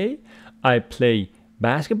play. I play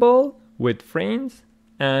basketball with friends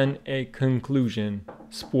and a conclusion.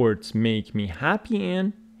 Sports make me happy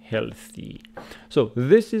and healthy. So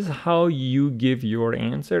this is how you give your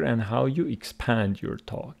answer and how you expand your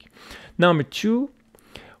talk. Number 2,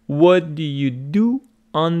 what do you do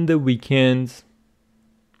on the weekends?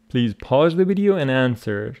 Please pause the video and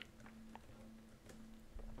answer.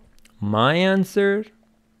 My answer: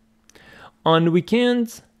 on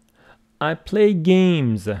weekends, I play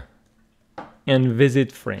games and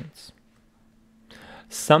visit friends.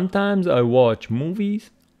 Sometimes I watch movies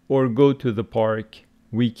or go to the park.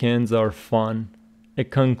 Weekends are fun. A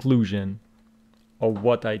conclusion of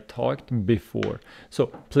what I talked before. So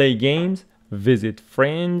play games, visit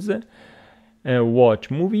friends,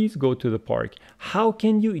 watch movies, go to the park. How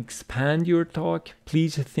can you expand your talk?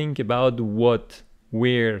 Please think about what,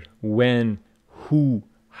 where, when, who,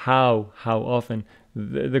 how often.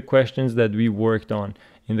 The questions that we worked on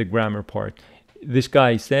in the grammar part. This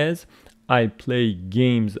guy says, I play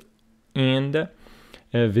games and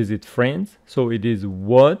visit friends. So it is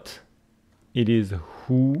what, it is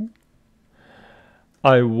who.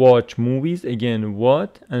 I watch movies, again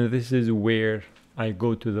what, and this is where. I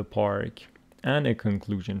go to the park, and a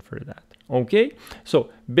conclusion for that. Okay, so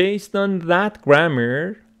based on that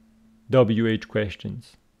grammar, WH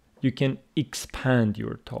questions, you can expand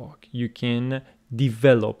your talk, you can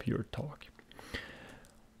develop your talk.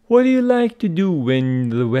 What do you like to do when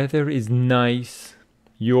the weather is nice?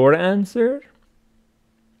 Your answer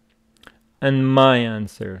and my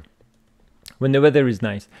answer. When the weather is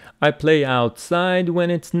nice, I play outside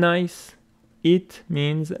when it's nice. It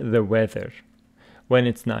means the weather. When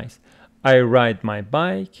it's nice, I ride my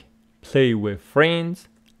bike, play with friends,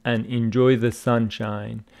 and enjoy the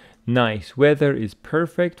sunshine. Nice weather is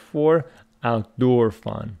perfect for outdoor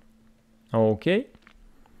fun. Okay?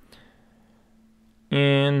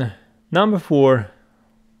 And number 4,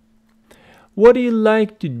 what do you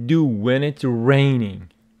like to do when it's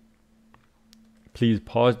raining? Please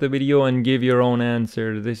pause the video and give your own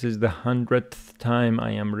answer. This is the 100th time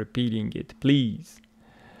I am repeating it. Please.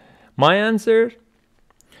 My answer: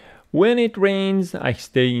 when it rains, I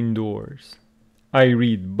stay indoors. I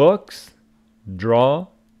read books, draw,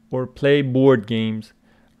 or play board games.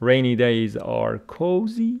 Rainy days are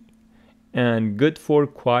cozy and good for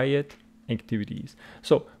quiet activities.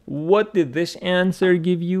 So, what did this answer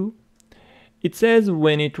give you? It says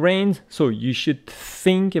when it rains, so you should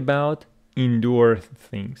think about indoor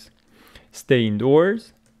things. Stay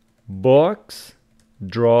indoors, books,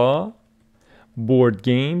 draw, board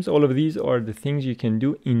games, all of these are the things you can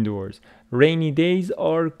do indoors. Rainy days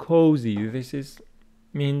are cozy. This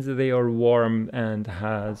means they are warm and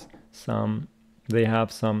they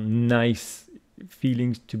have some nice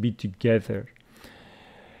feelings to be together.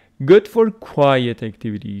 Good for quiet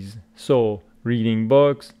activities. So reading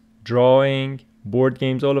books, drawing, board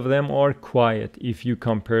games, all of them are quiet if you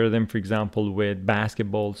compare them, for example, with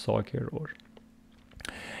basketball, soccer, or.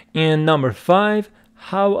 And number 5,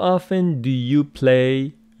 how often do you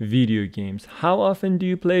play video games? How often do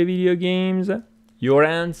you play video games? Your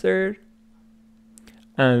answer?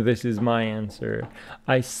 And this is my answer.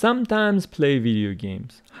 I sometimes play video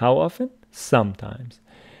games. How often? Sometimes.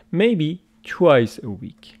 Maybe twice a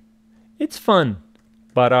week. It's fun,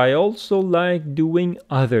 but I also like doing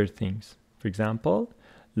other things. For example,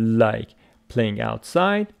 like playing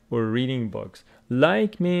outside or reading books.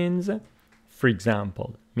 Like means, for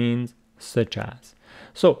example, means such as.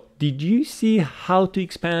 So, did you see how to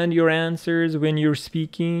expand your answers when you're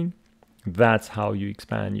speaking? That's how you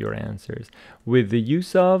expand your answers, with the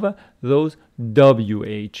use of those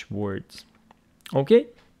WH words. Okay?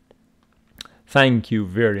 Thank you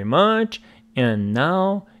very much. And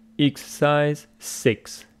now, exercise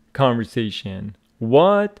 6, conversation.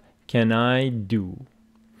 What can I do?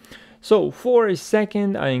 So, for a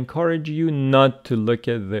second, I encourage you not to look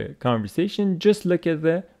at the conversation, just look at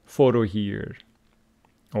the photo here.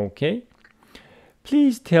 Okay?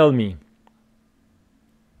 Please tell me,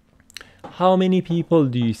 how many people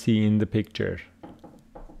do you see in the picture?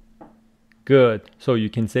 Good. So you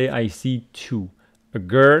can say, I see 2, a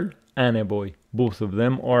girl and a boy. Both of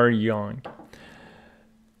them are young.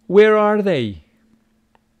 Where are they?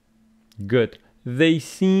 Good. They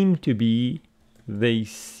seem to be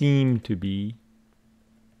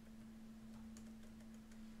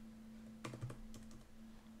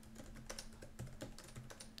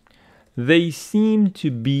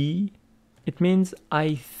it means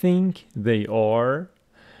I think they are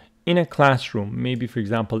in a classroom, maybe for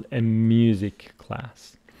example a music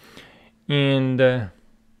class. And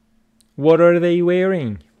what are they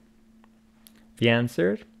wearing? The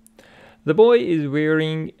answer: the boy is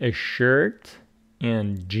wearing a shirt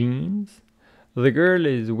and jeans. The girl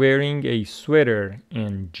is wearing a sweater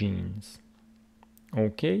and jeans.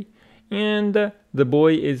 Okay? And the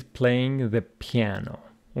boy is playing the piano.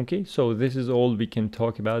 Okay? So this is all we can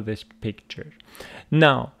talk about this picture.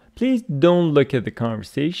 Now, please don't look at the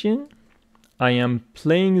conversation. I am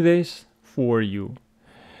playing this for you.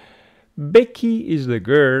 Becky is the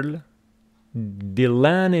girl.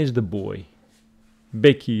 Dylan is the boy.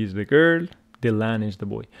 Becky is the girl. Dylan is the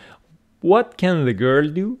boy. What can the girl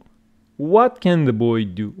do? What can the boy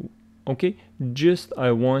do? Okay, just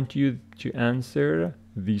I want you to answer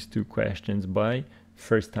these two questions by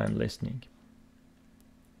first time listening.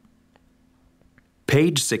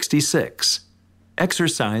 Page 66.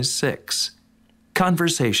 Exercise 6.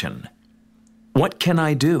 Conversation. What can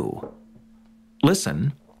I do?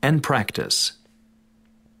 Listen and practice.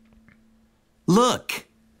 Look,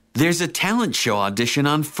 there's a talent show audition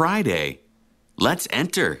on Friday. Let's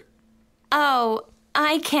enter. Oh,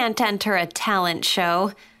 I can't enter a talent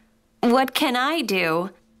show. What can I do?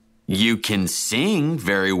 You can sing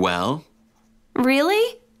very well.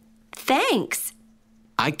 Really? Thanks.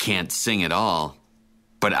 I can't sing at all,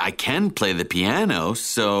 but I can play the piano,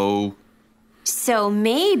 so... So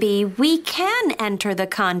maybe we can enter the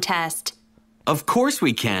contest. Of course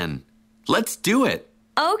we can. Let's do it.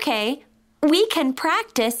 Okay, we can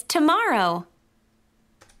practice tomorrow.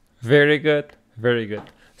 Very good, very good.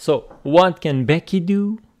 So, what can Becky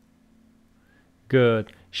do?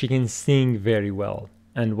 Good. She can sing very well.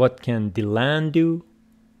 And what can Dylan do?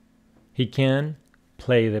 He can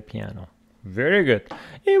play the piano. Very good.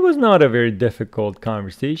 It was not a very difficult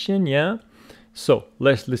conversation, yeah? So,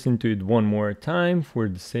 let's listen to it one more time for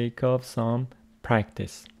the sake of some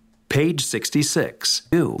practice. Page 66.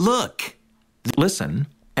 2. Look. Listen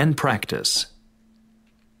and practice.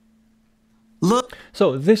 Look.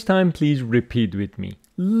 So, this time please repeat with me.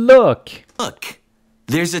 Look. Look.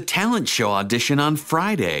 There's a talent show audition on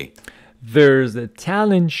Friday. There's a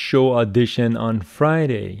talent show audition on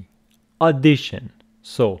Friday. Audition.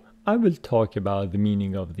 So, I will talk about the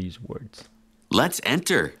meaning of these words. Let's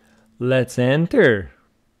enter. Let's enter.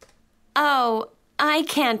 Oh, I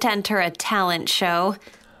can't enter a talent show.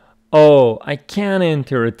 Oh, I can't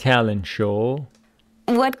enter a talent show.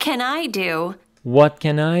 What can I do? What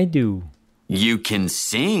can I do? You can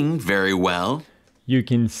sing very well. You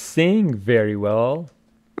can sing very well.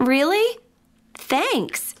 Really?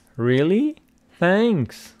 Thanks. Really?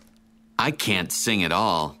 Thanks. I can't sing at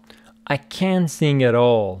all, I can't sing at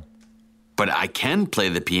all, but I can play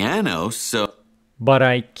the piano, so... but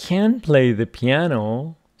I can play the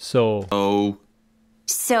piano, so... Oh,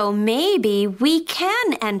 So maybe we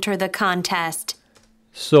can enter the contest.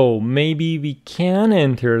 So maybe we can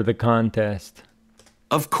enter the contest.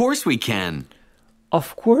 of course we can.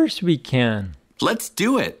 Of course we can. Let's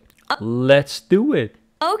do it. Let's do it.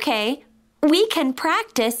 Okay, we can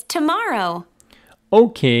practice tomorrow.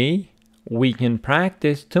 Okay, we can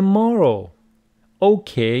practice tomorrow.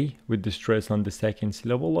 Okay, with the stress on the second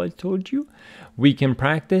syllable I told you. We can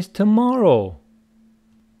practice tomorrow.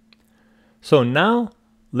 So now,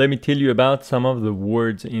 let me tell you about some of the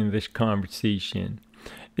words in this conversation.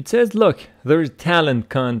 It says, look, there is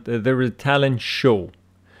there is a talent show.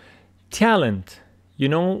 Talent. You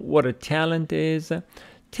know what a talent is?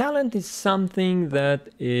 Talent is something that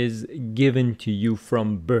is given to you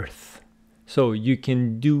from birth. So you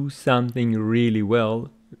can do something really well.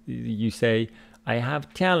 You say, I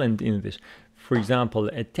have talent in this. For example,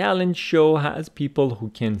 a talent show has people who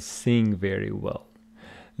can sing very well.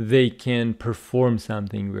 They can perform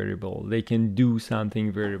something very well. They can do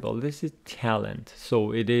something very well. This is talent.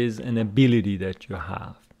 So it is an ability that you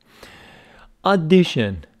have.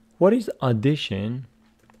 Audition. What is audition?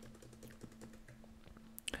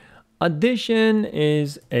 Audition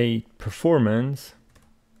is a performance.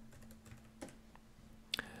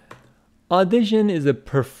 Audition is a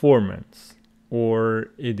performance, or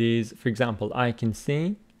it is, for example, I can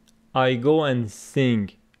sing. I go and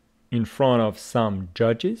sing in front of some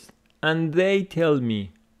judges, and they tell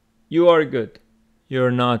me, you are good, you're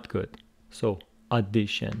not good. So,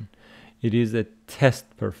 audition. It is a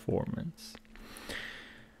test performance.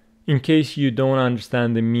 In case you don't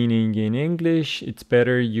understand the meaning in English, it's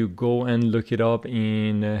better you go and look it up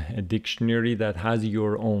in a dictionary that has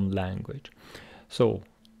your own language. So,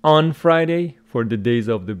 on Friday, for the days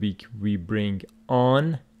of the week, we bring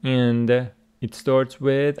on, and it starts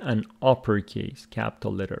with an uppercase,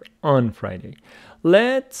 capital letter, on Friday.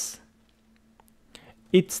 It's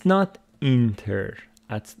not enter,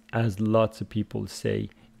 as lots of people say,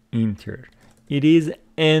 enter. It is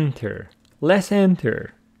enter. Let's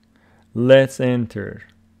enter. Let's enter.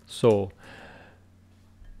 So,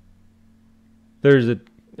 there's a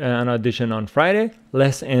an audition on Friday.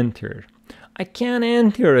 Let's enter. I can't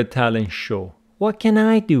enter a talent show. What can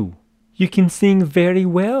I do? You can sing very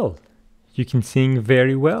well. You can sing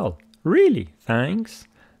very well. Really? Thanks.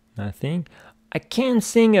 Nothing. I can't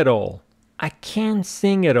sing at all. I can't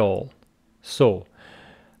sing at all. So,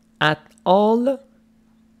 at all,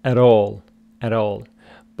 at all, at all.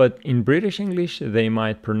 But in British English, they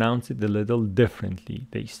might pronounce it a little differently.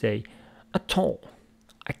 They say, at all.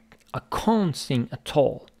 I can't sing at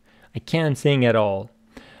all. I can't sing at all.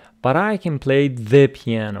 But I can play the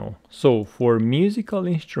piano. So for musical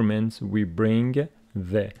instruments, we bring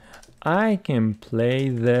the. I can play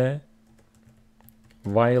the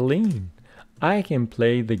violin. I can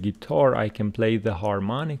play the guitar. I can play the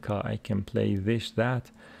harmonica. I can play this, that.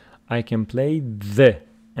 I can play the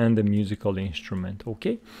and the musical instrument,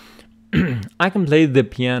 okay? I can play the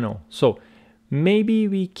piano. So maybe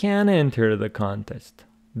we can enter the contest.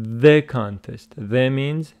 The contest. That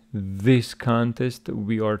means this contest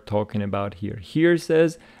we are talking about here. Here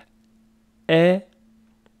says a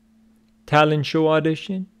talent show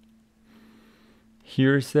audition.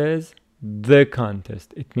 Here says the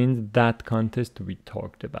contest. It means that contest we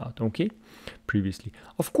talked about, okay? Previously.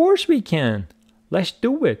 Of course we can. Let's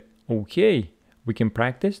do it. Okay. We can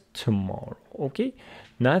practice tomorrow, okay?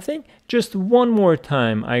 Nothing? Just one more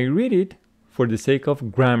time. I read it for the sake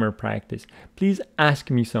of grammar practice. Please ask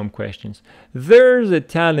me some questions. There's a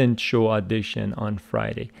talent show audition on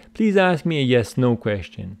Friday. Please ask me a yes/no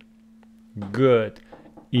question. Good.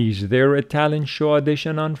 Is there a talent show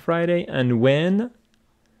audition on Friday? And when?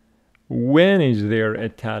 When is there a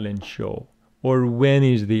talent show? Or when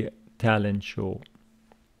is the talent show?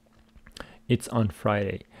 It's on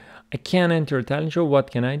Friday. I can't enter a talent show.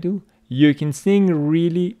 What can I do? You can sing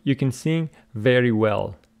very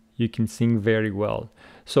well. You can sing very well.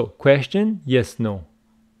 So, question, yes, no.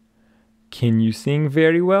 Can you sing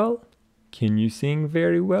very well? Can you sing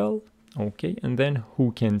very well? Okay, and then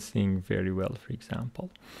who can sing very well, for example?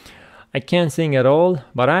 I can't sing at all,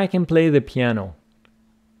 but I can play the piano.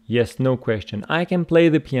 Yes, no question. I can play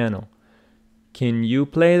the piano. Can you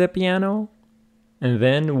play the piano? And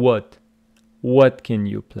then what? What can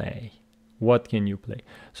you play? What can you play?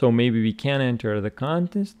 So maybe we can enter the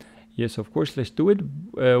contest. Yes, of course, let's do it.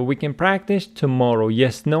 We can practice tomorrow.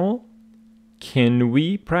 Yes, no? Can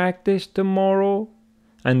we practice tomorrow?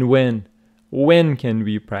 And when? When can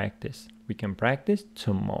we practice? We can practice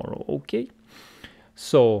tomorrow, okay?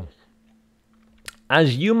 So,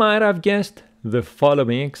 as you might have guessed, the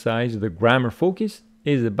following exercise, the grammar focus,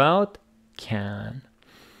 is about can.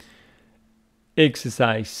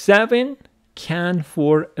 Exercise 7. Can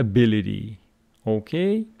for ability.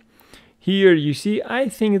 Okay, here you see, I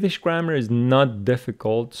think this grammar is not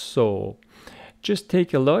difficult, so just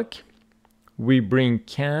take a look. We bring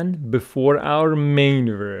can before our main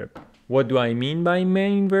verb. What do I mean by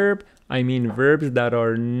main verb? I mean verbs that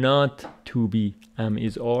are not to be, am,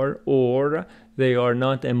 is, are, or they are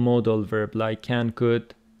not a modal verb like can,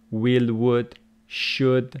 could, will, would,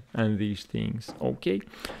 should, and these things. Okay,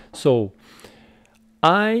 so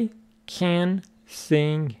I can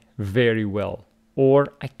sing very well, or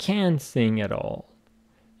I can't sing at all.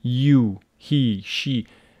 You, he, she,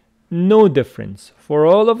 no difference. For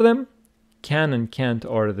all of them, can and can't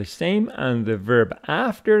are the same, and the verb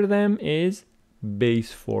after them is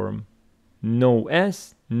base form. No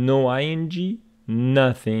S, no ing,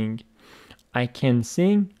 nothing. I can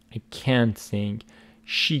sing, I can't sing.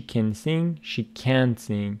 She can sing, she can't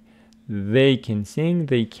sing. They can sing,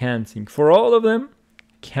 they can't sing. For all of them,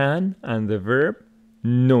 can and the verb,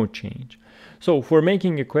 no change. So for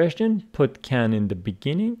making a question, put can in the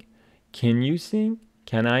beginning. Can you sing?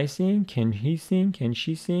 Can I sing? Can he sing? Can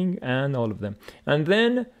she sing? And all of them. And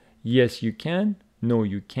then, yes, you can. No,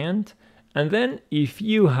 you can't. And then if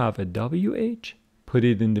you have a WH, put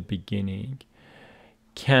it in the beginning.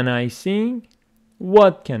 Can I sing?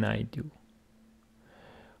 What can I do?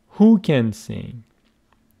 Who can sing?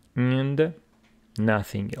 And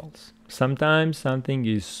nothing else. Sometimes something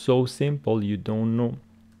is so simple you don't know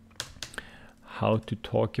how to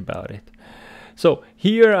talk about it. So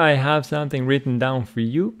here I have something written down for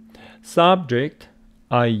you. Subject,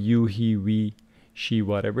 I, you, he, we, she,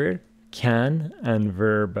 whatever, can, and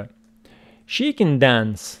verb. She can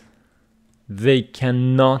dance. They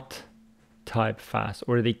cannot type fast,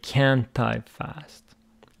 or they can't type fast.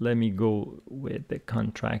 Let me go with the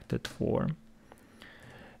contracted form.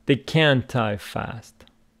 They can't type fast.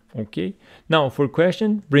 Okay, now for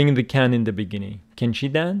question, bring the can in the beginning. Can she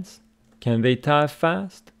dance? Can they type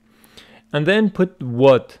fast? And then put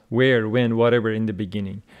what, where, when, whatever in the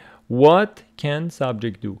beginning. What can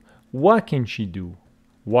subject do? What can she do?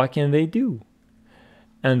 What can they do?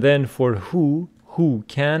 And then for who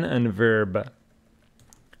can and verb.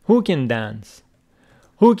 Who can dance?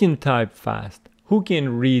 Who can type fast? Who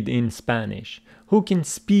can read in Spanish? Who can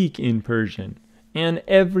speak in Persian? And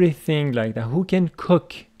everything like that. Who can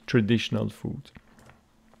cook traditional food?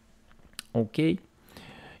 Okay.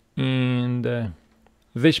 And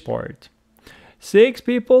this part. 6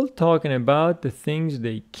 people talking about the things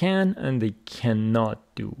they can and they cannot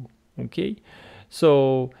do. Okay.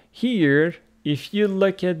 So here, if you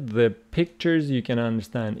look at the pictures, you can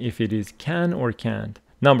understand if it is can or can't.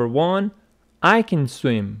 Number 1, I can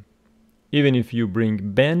swim. Even if you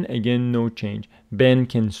bring Ben, again, no change. Ben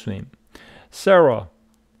can swim. Sarah,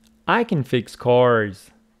 I can fix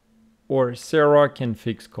cars. Or Sarah can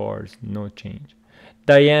fix cars, no change.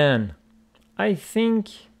 Diane, I think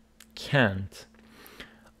can't.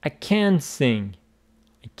 I can sing.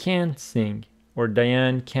 I can't sing. Or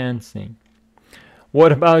Diane can sing.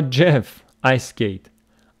 What about Jeff? Ice skate.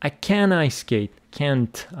 I can ice skate.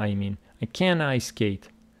 Can't, I mean. I can ice skate.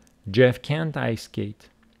 Jeff can't ice skate.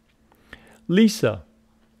 Lisa,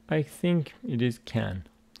 I think it is can.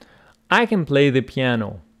 I can play the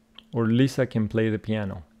piano. Or Lisa can play the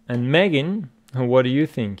piano. And Megan, what do you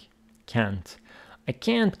think? Can't. I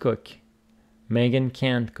can't cook. Megan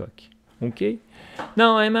can't cook. Okay?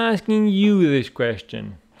 Now I'm asking you this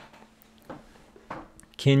question.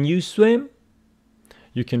 Can you swim?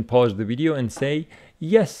 You can pause the video and say,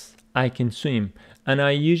 yes, I can swim. And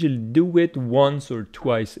I usually do it once or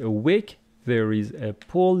twice a week. There is a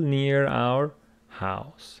pool near our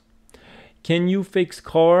house. Can you fix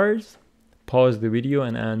cars? Pause the video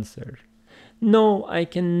and answer. No, I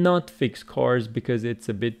cannot fix cars because it's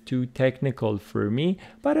a bit too technical for me,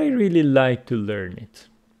 but I really like to learn it.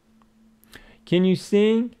 Can you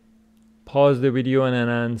sing? Pause the video and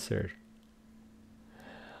answer.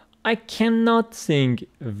 I cannot sing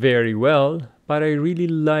very well, but I really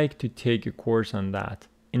like to take a course on that.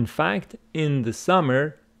 In fact, in the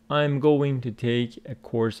summer, I'm going to take a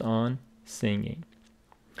course on singing.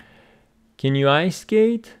 Can you ice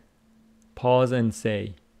skate? Pause and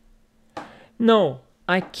say. No,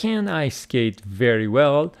 I can't ice skate very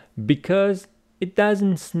well because it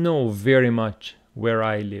doesn't snow very much where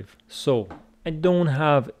I live. So I don't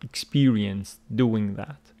have experience doing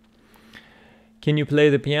that. Can you play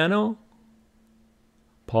the piano?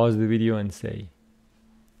 Pause the video and say.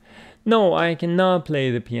 No, I cannot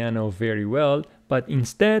play the piano very well, but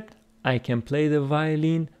instead I can play the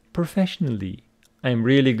violin professionally. I'm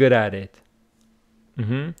really good at it.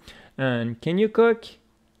 And can you cook?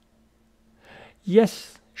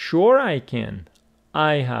 Yes, sure I can.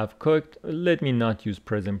 I have cooked. Let me not use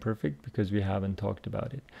present perfect because we haven't talked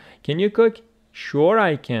about it. Can you cook? Sure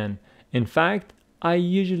I can. In fact, I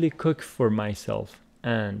usually cook for myself.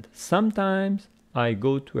 And sometimes I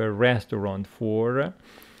go to a restaurant for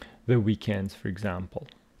the weekends, for example.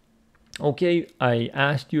 Okay, I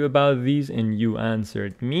asked you about these and you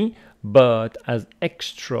answered me. But as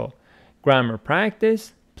extra grammar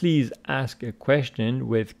practice, please ask a question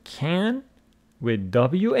with can, with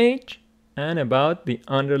WH, and about the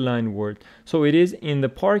underlined word. So it is in the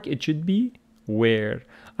park, it should be where.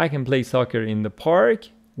 I can play soccer in the park.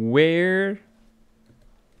 Where?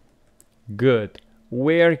 Good.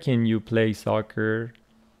 Where can you play soccer?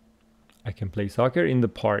 I can play soccer in the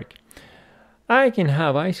park. I can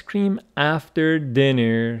have ice cream after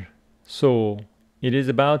dinner. So it is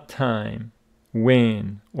about time.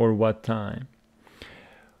 When or what time?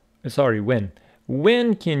 Sorry, when.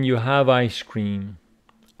 When can you have ice cream?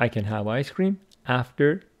 I can have ice cream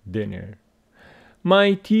after dinner.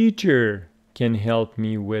 My teacher can help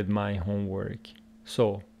me with my homework.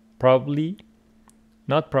 So, probably,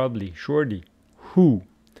 not probably, surely. Who?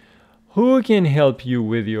 Who can help you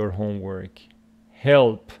with your homework?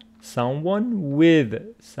 Help someone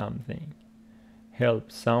with something.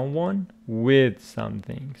 Help someone with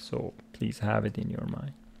something. So, please have it in your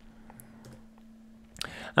mind.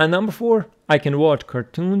 And number 4, I can watch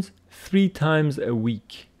cartoons 3 times a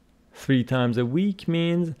week. 3 times a week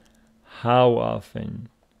means how often?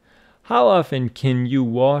 How often can you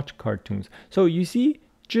watch cartoons? So you see,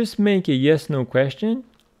 just make a yes/no question.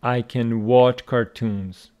 I can watch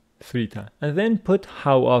cartoons 3 times. And then put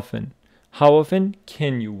how often. How often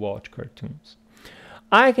can you watch cartoons?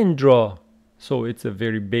 I can draw. So it's a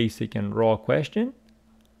very basic and raw question.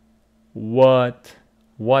 What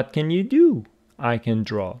can you do? I can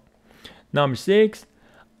draw. Number 6,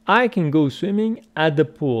 I can go swimming at the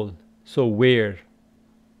pool. So where?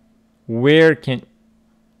 Where can...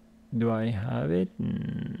 Do I have it?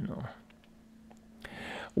 No.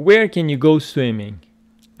 Where can you go swimming?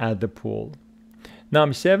 At the pool.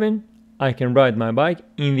 Number 7, I can ride my bike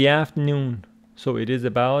in the afternoon. So it is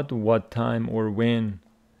about what time or when.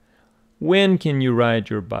 When can you ride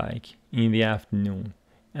your bike? In the afternoon.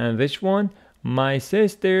 And this one, my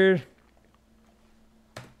sister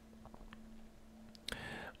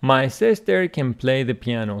can play the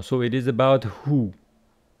piano. So it is about who.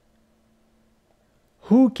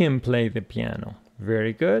 Who can play the piano?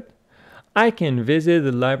 Very good. I can visit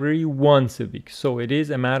the library once a week. So it is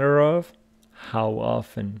a matter of how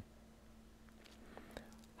often.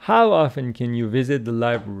 How often can you visit the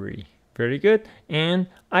library? Very good. And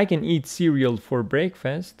I can eat cereal for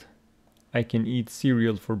breakfast. I can eat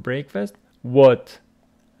cereal for breakfast. What?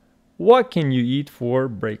 What can you eat for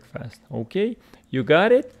breakfast? Okay, you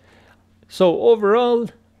got it? So overall,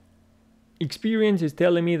 experience is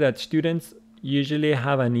telling me that students usually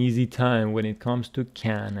have an easy time when it comes to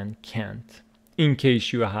can and can't. In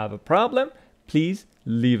case you have a problem, please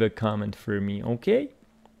leave a comment for me, okay?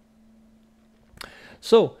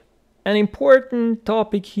 So, an important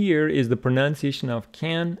topic here is the pronunciation of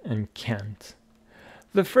can and can't.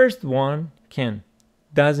 The first one, can,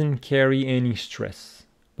 doesn't carry any stress,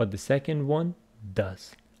 but the second one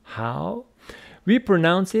does. How? We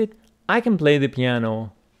pronounce it, I can play the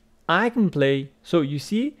piano. I can play, so you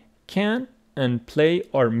see, can and play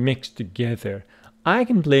are mixed together. I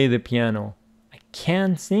can play the piano. I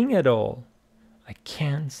can't sing at all. I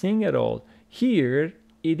can't sing at all. Here,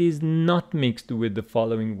 it is not mixed with the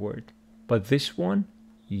following word. But this one,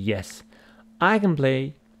 yes. I can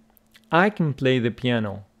play the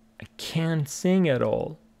piano. I can't sing at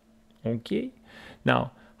all. Okay?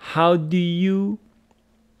 Now, how do you,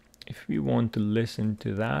 if we want to listen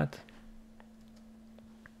to that.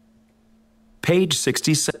 Page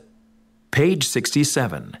 67. Page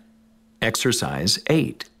 67. Exercise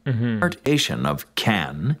 8. Pronunciation of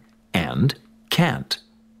can and can't.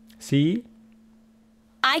 See?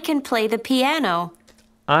 I can play the piano.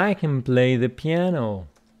 I can play the piano.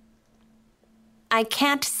 I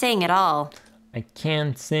can't sing at all. I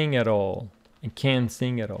can't sing at all. I can't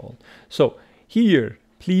sing at all. So here,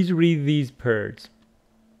 please read these pairs.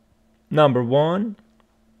 Number 1,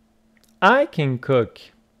 I can cook.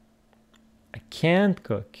 I can't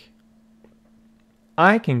cook.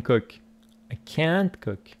 I can cook. I can't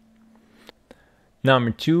cook.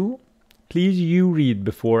 Number 2, please you read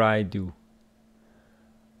before I do.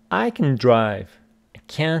 I can drive. I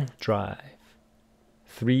can't drive.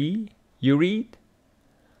 3, you read.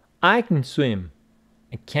 I can swim.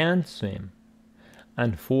 I can't swim.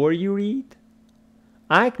 And 4, you read.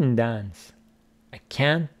 I can dance. I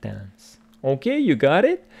can't dance. Okay, you got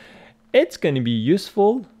it? It's going to be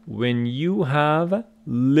useful when you have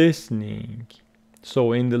listening.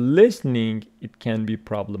 So in the listening, it can be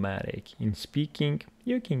problematic. In speaking,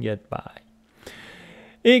 you can get by.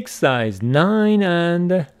 Exercise 9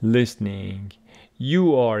 and listening.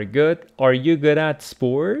 You are good. Are you good at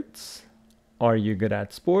sports? Are you good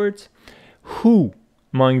at sports? Who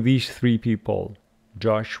among these 3 people?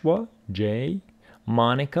 Joshua, J,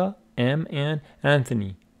 Monica, M, and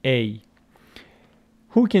Anthony, A.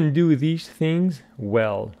 Who can do these things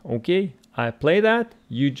well? Okay, I play that.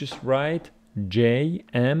 You just write J,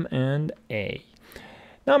 M, and A.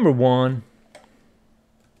 Number 1.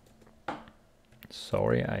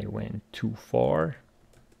 Sorry, I went too far.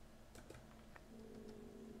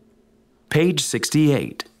 Page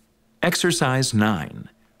 68. Exercise 9.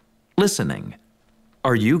 Listening.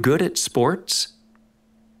 Are you good at sports?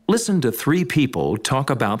 Listen to 3 people talk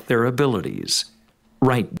about their abilities.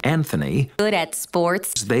 Write Anthony. Good at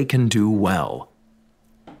sports. They can do well.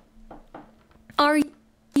 Are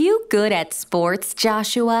you good at sports,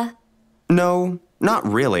 Joshua? No, not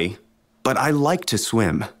really. But I like to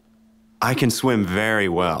swim. I can swim very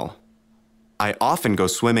well. I often go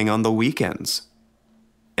swimming on the weekends.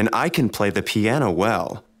 And I can play the piano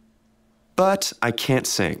well. But I can't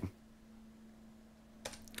sing.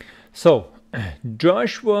 So,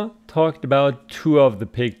 Joshua talked about 2 of the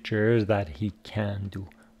pictures that he can do.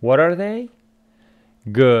 What are they?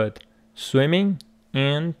 Good. Swimming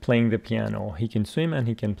and playing the piano. He can swim and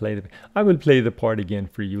he can play the piano. I will play the part again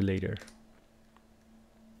for you later.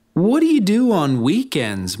 What do you do on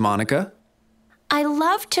weekends, Monica? I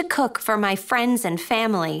love to cook for my friends and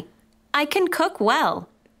family. I can cook well.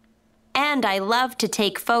 And I love to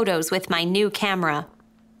take photos with my new camera.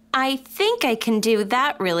 I think I can do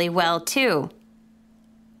that really well too.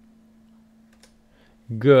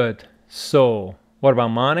 Good. So, what about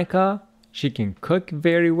Monica? She can cook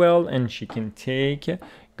very well and she can take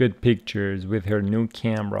good pictures with her new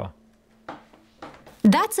camera.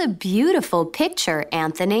 That's a beautiful picture,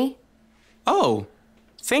 Anthony. Oh,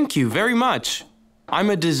 thank you very much. I'm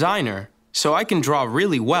a designer, so I can draw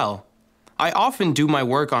really well. I often do my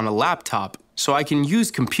work on a laptop, so I can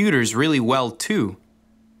use computers really well too.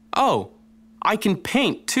 Oh, I can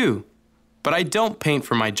paint too, but I don't paint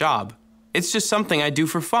for my job. It's just something I do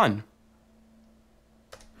for fun.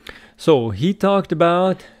 So he talked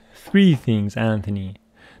about 3 things, Anthony.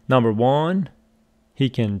 Number 1, he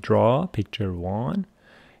can draw, picture 1.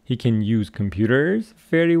 He can use computers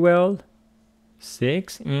very well,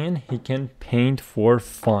 6, and he can paint for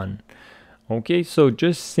fun. Okay, so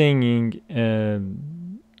just singing,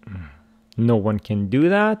 no one can do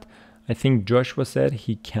that. I think Joshua said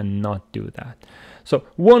he cannot do that. So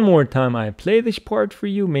one more time I play this part for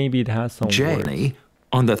you. Maybe it has some Jenny, words.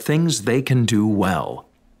 on the things they can do well.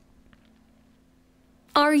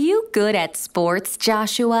 Are you good at sports,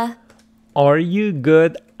 Joshua? Are you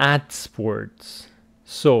good at sports?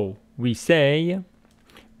 So we say,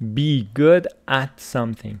 be good at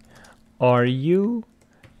something. Are you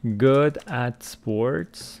good at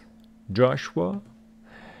sports, Joshua?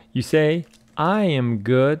 You say, I am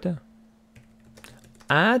good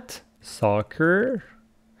at soccer,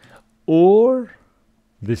 or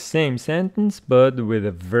the same sentence but with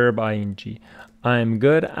a verb ing. I'm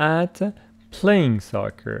good at playing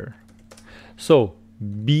soccer. So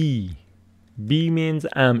be means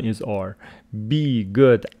am is are. Be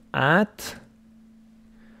good at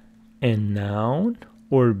a noun,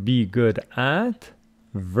 or be good at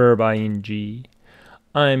verb ing.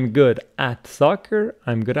 I'm good at soccer.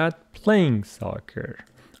 I'm good at playing soccer.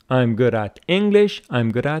 I'm good at English.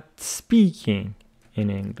 I'm good at speaking in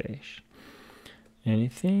English.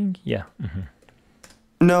 Anything? Yeah.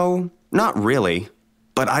 No, not really.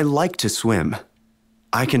 But I like to swim.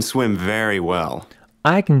 I can swim very well.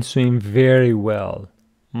 I can swim very well.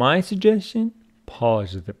 My suggestion,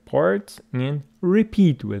 pause the parts and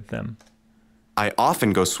repeat with them. I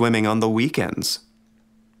often go swimming on the weekends.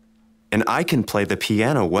 And I can play the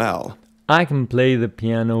piano well. I can play the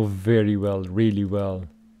piano very well, really well.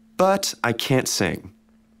 But I can't sing.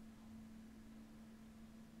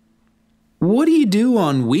 What do you do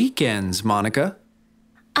on weekends, Monica?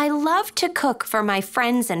 I love to cook for my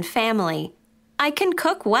friends and family. I can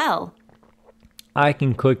cook well. I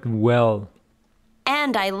can cook well.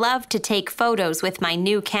 And I love to take photos with my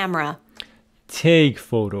new camera. Take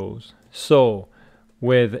photos. So,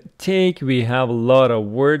 with take, we have a lot of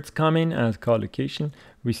words coming as collocation.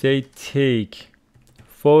 We say take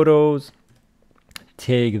photos,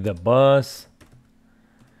 take the bus,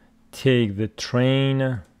 take the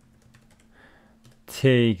train,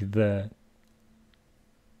 take the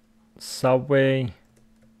subway,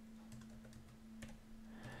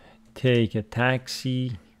 take a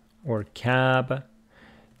taxi or cab,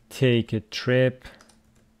 take a trip,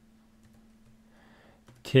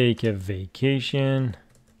 take a vacation,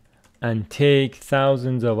 and take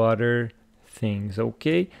thousands of other things.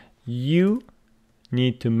 Okay, you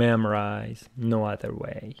need to memorize, no other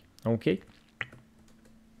way. Okay,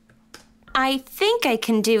 I think I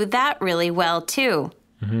can do that really well too.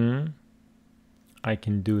 I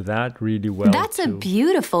can do that really well. That's a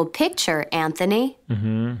beautiful picture, Anthony.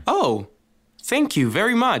 Oh, thank you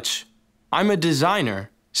very much. I'm a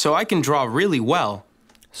designer, so I can draw really well.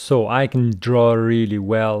 So I can draw really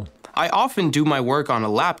well. I often do my work on a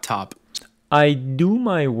laptop, I do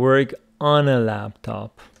my work on a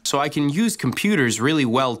laptop. so I can use computers really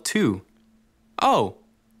well too. Oh,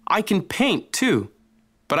 I can paint too,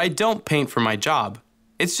 but I don't paint for my job.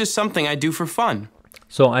 It's just something I do for fun.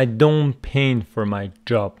 So I don't paint for my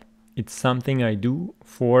job. It's something I do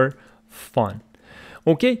for fun.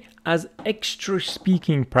 Okay, as extra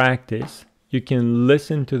speaking practice, you can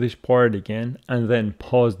listen to this part again and then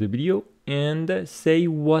pause the video and say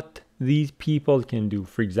what these people can do.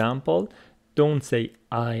 For example, don't say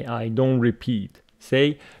I, don't repeat.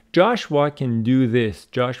 Say Joshua can do this,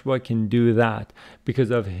 Joshua can do that.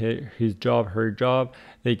 Because of his job, her job,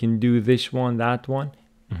 they can do this one, that one.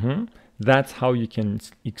 That's how you can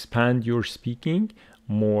expand your speaking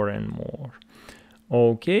more and more.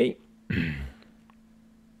 Okay.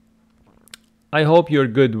 I hope you're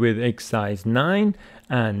good with exercise 9.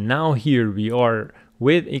 And now here we are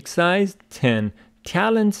with exercise 10,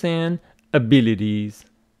 talents and abilities.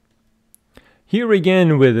 Here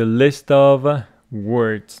again with a list of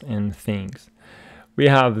words and things. We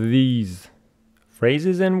have these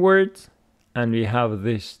phrases and words, and we have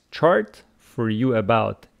this chart for you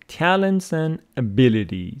about talents and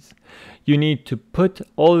abilities. You need to put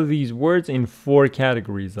all of these words in 4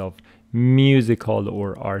 categories of musical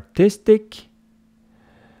or artistic,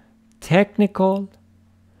 technical,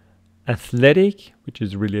 athletic, which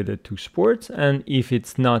is related to sports, and if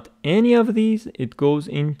it's not any of these, it goes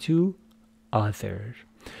into other.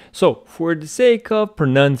 So, for the sake of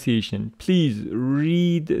pronunciation, please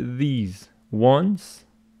read these once.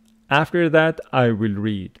 After that, I will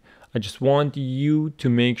read. I just want you to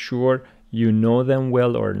make sure you know them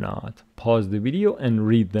well or not. Pause the video and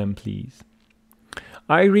read them, please.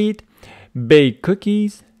 I read: bake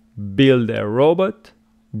cookies, build a robot,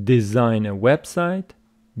 design a website,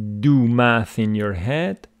 do math in your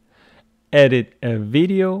head, edit a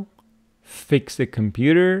video, fix a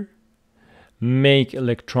computer, make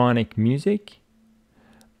electronic music,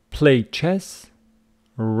 play chess,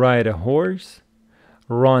 ride a horse,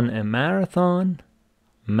 run a marathon,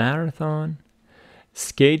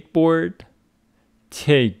 skateboard,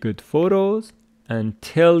 take good photos, and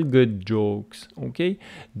tell good jokes. Okay,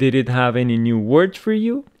 did it have any new words for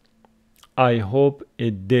you? I hope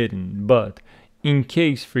it didn't, but in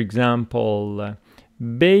case, for example,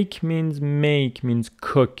 bake means make, means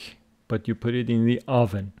cook, but you put it in the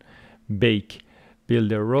oven. Bake,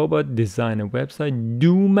 build a robot, design a website,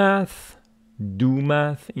 do math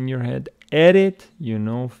in your head, edit,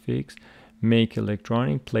 fix, make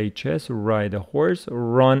electronic, play chess, ride a horse,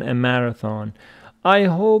 run a marathon. I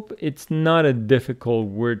hope it's not a difficult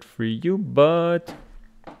word for you, but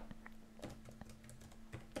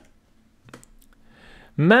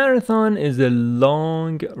marathon is a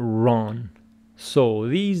long run. So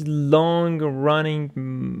these long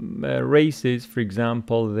running races, for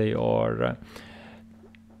example, they are,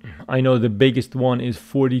 I know the biggest one is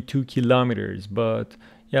 42 kilometers, but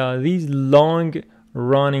yeah, these long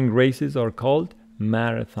running races are called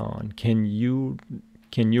marathon. Can you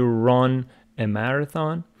run a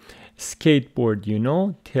marathon? Skateboard,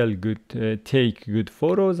 take good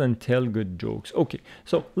photos and tell good jokes. Okay,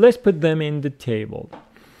 so let's put them in the table.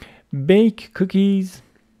 Bake cookies,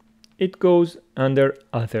 it goes under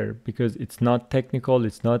other because it's not technical,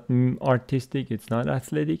 it's not artistic, it's not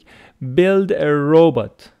athletic. Build a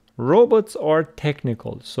robot. Robots are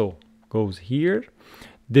technical, so goes here.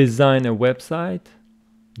 Design a website,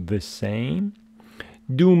 the same.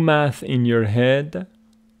 Do math in your head.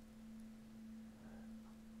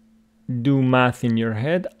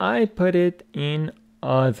 I put it in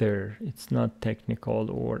other. It's not technical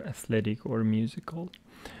or athletic or musical.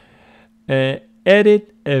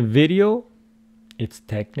 Edit a video, it's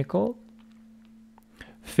technical.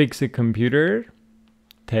 Fix a computer,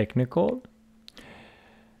 technical.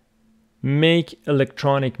 Make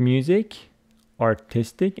electronic music,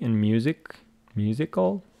 artistic and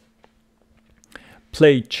musical.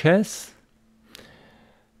 Play chess,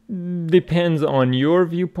 depends on your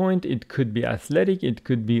viewpoint. It could be athletic, it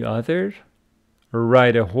could be other.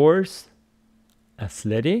 Ride a horse,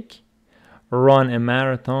 athletic. Run a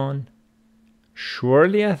marathon,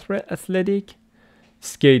 surely athletic.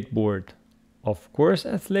 Skateboard, of course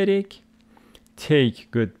athletic. Take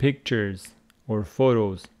good pictures or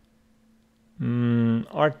photos,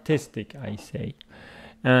 artistic, I say.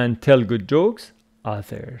 And tell good jokes,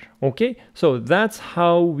 other. Okay, so that's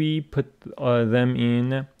how we put them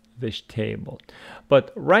in this table.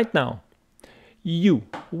 But right now,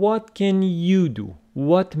 what can you do?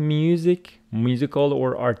 What musical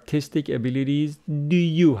or artistic abilities do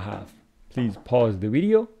you have? Please pause the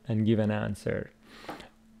video and give an answer.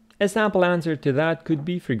 A sample answer to that could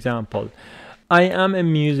be, for example, I am a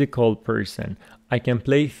musical person. I can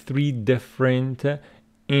play 3 different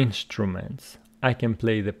instruments. I can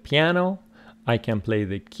play the piano, I can play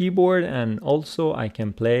the keyboard, and also I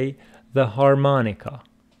can play the harmonica.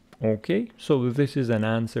 Okay, so this is an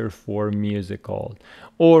answer for musical.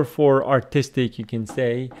 Or for artistic, you can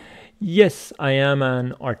say, yes, I am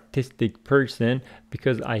an artistic person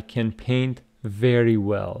because I can paint very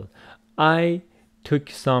well. I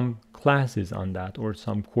took some classes on that or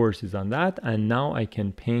some courses on that, and now I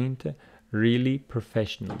can paint really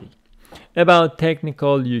professionally. About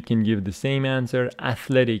technical, you can give the same answer.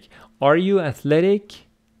 Athletic, are you athletic?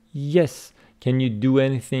 Yes. Can you do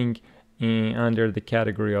anything under the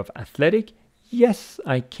category of athletic? Yes,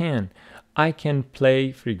 I can. I can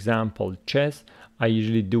play, for example, chess. I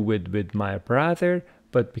usually do it with my brother,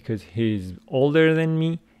 but because he's older than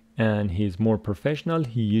me and he's more professional,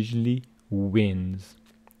 he usually wins.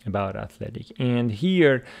 About athletic. And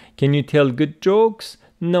here, can you tell good jokes?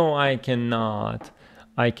 No, I cannot.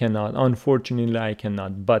 Unfortunately, I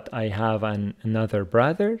cannot. But I have another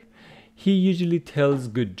brother. He usually tells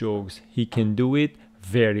good jokes. He can do it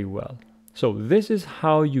very well. So this is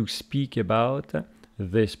how you speak about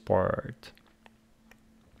this part.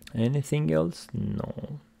 Anything else?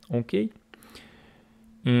 No. Okay.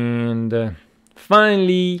 And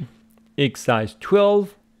finally, exercise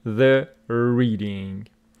 12, the reading.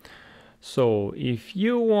 So if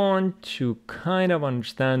you want to kind of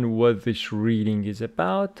understand what this reading is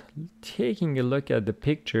about, taking a look at the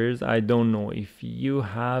pictures, I don't know if you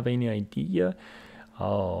have any idea.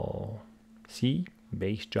 Oh, see,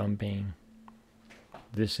 base jumping.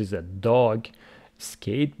 This is a dog,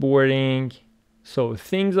 skateboarding. So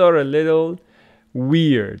things are a little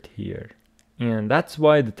weird here. And that's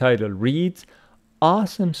why the title reads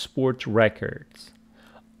Awesome Sports Records.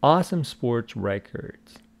 Awesome Sports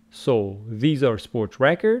Records. So these are sports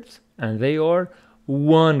records and they are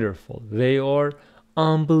wonderful. They are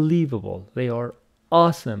unbelievable. They are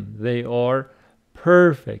awesome. They are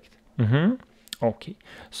perfect. Okay,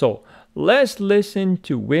 so let's listen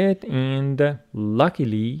to it, and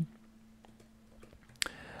luckily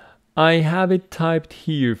I have it typed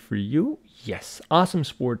here for you. Yes, awesome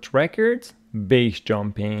sports records, base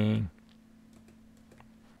jumping.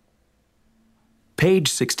 Page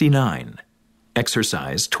 69.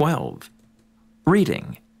 Exercise 12.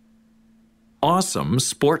 Reading. Awesome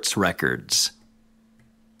sports records.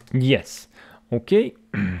 Yes, okay,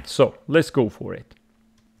 so let's go for it.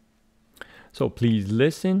 So please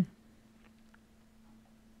listen.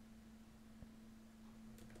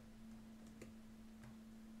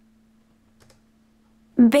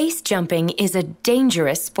 Base jumping is a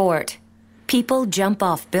dangerous sport. People jump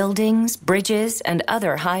off buildings, bridges, and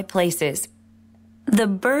other high places. The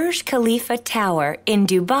Burj Khalifa Tower in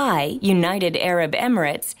Dubai, United Arab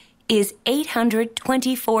Emirates, is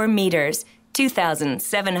 824 meters,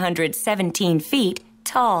 2,717 feet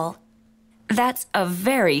tall. That's a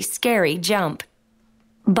very scary jump.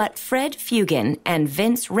 But Fred Fugan and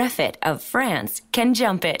Vince Refit of France can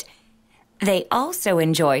jump it. They also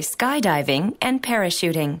enjoy skydiving and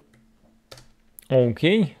parachuting.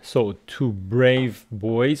 Okay, so two brave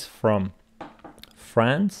boys from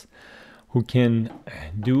France who can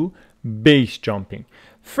do base jumping.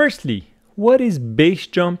 Firstly, what is base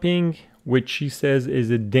jumping, which she says is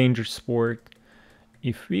a dangerous sport?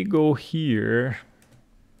 If we go here,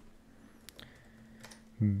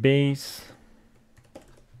 base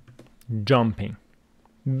jumping.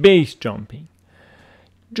 Base jumping.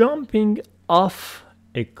 Jumping off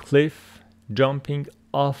a cliff, jumping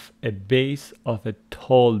off a base of a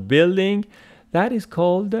tall building, that is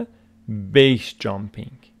called base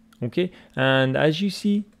jumping. Okay, and as you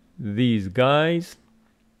see, these guys,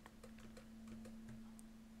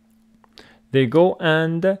 they go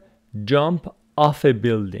and jump off a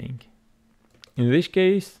building. In this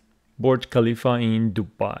case, Burj Khalifa in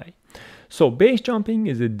Dubai. So base jumping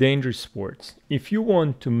is a dangerous sport. If you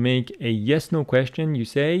want to make a yes/no question, you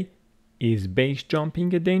say, is base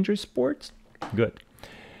jumping a dangerous sport? Good.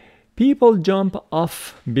 People jump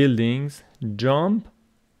off buildings, jump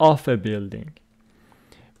off a building,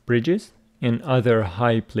 bridges, and other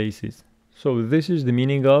high places. So this is the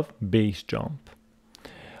meaning of base jump.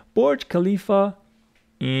 Burj Khalifa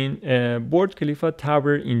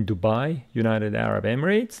Tower in Dubai, United Arab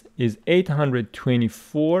Emirates, is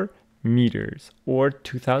 824 meters or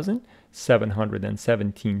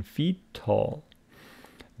 2,717 feet tall.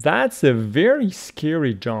 That's a very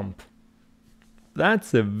scary jump.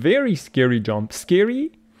 That's a very scary jump.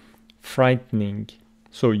 Scary, frightening.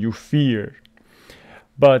 So you fear.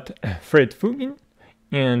 But Fred Fugan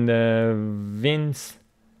and Vince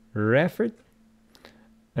Refit,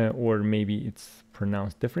 or maybe it's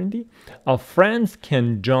pronounced differently, of France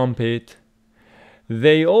can jump it.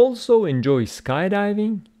 They also enjoy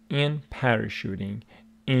skydiving and parachuting.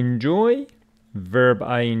 Enjoy, verb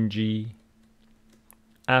ing.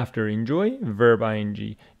 After enjoy, verb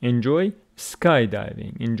ing. Enjoy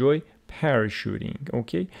skydiving. Enjoy parachuting.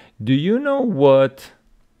 Okay? Do you know what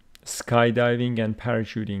skydiving and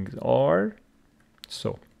parachuting are?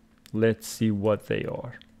 So, let's see what they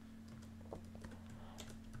are.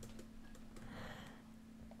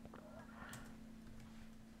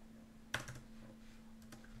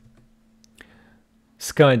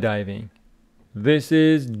 Skydiving. This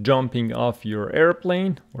is jumping off your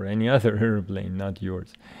airplane or any other airplane, not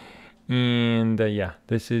yours. And yeah,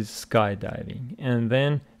 this is skydiving. And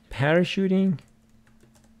then parachuting.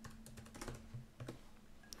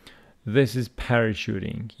 This is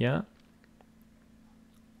parachuting, yeah?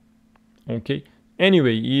 Okay.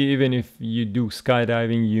 Anyway, even if you do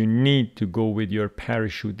skydiving, you need to go with your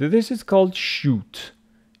parachute. This is called chute.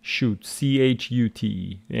 Shoot,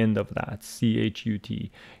 C-H-U-T-E, end of that, C-H-U-T-E,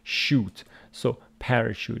 shoot. So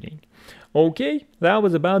parachuting. Okay, that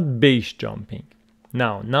was about base jumping.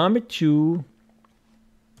 Now, number 2,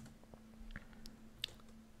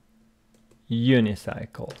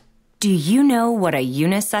 unicycle. Do you know what a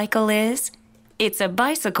unicycle is? It's a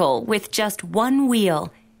bicycle with just one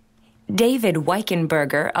wheel. David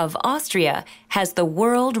Weichenberger of Austria has the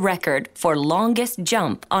world record for longest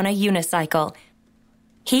jump on a unicycle.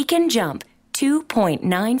 He can jump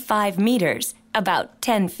 2.95 meters, about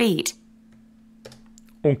 10 feet.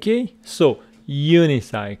 Okay, so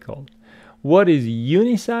unicycle. What is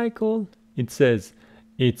unicycle? It says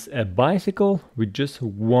it's a bicycle with just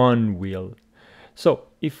one wheel. So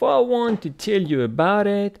if I want to tell you about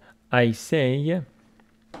it, I say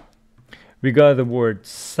we got the word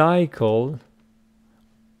cycle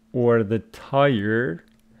or the tire,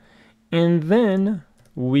 and then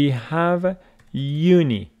we have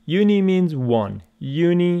uni. Uni means one.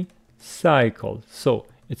 Unicycle. So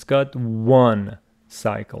it's got one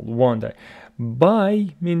cycle, one tire.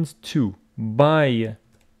 Bi means two. Bi.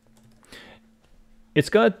 It's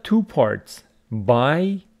got two parts,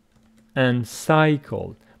 bi and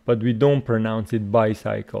cycle, but we don't pronounce it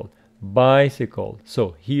bicycle. Bicycle.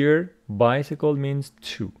 So here, bicycle means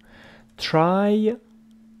two. Tri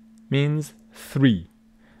means three.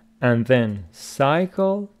 And then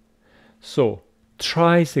cycle. So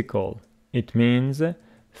tricycle, it means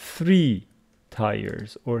three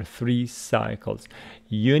tires or three cycles.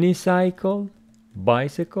 Unicycle,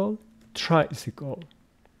 bicycle, tricycle.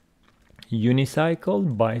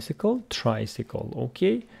 Unicycle, bicycle, tricycle.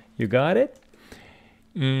 Okay, you got it?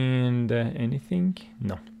 And anything?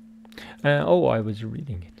 No. Oh, I was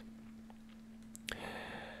reading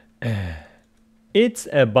it. It's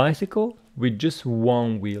a bicycle with just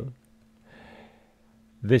one wheel.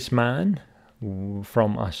 This man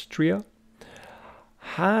from Austria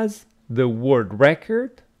has the world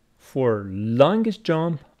record for longest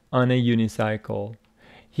jump on a unicycle.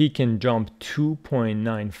 He can jump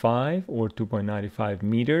 2.95 or 2.95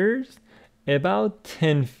 meters, about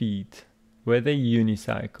 10 feet with a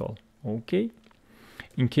unicycle. Okay?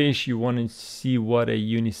 In case you want to see what a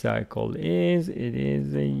unicycle is, it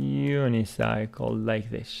is a unicycle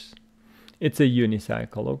like this. It's a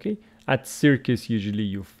unicycle, okay? At circus, usually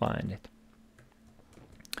you find it.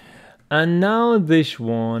 And now this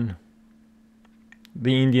one,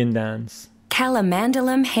 the Indian dance.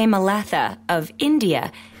 Kalamandalam Hemalatha of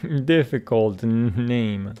India Difficult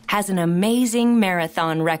name. has an amazing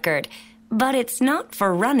marathon record, but it's not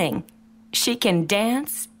for running. She can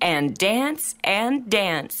dance and dance and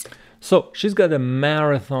dance. So she's got a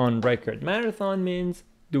marathon record. Marathon means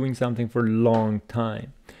doing something for a long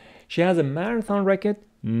time. She has a marathon record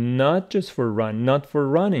not just for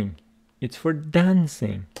running. It's for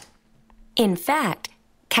dancing. In fact,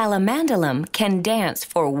 Kalamandalam can dance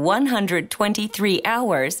for 123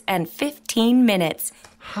 hours and 15 minutes.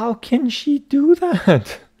 How can she do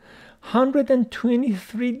that?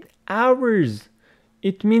 123 hours.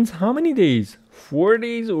 It means how many days? 4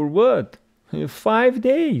 days or what? 5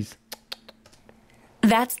 days.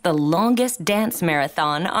 That's the longest dance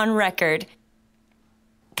marathon on record.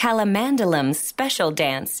 Kalamandalam's special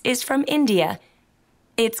dance is from India.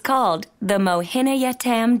 It's called the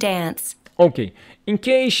Mohiniyattam dance. Okay, in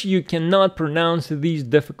case you cannot pronounce these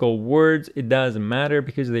difficult words, it doesn't matter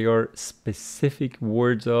because they are specific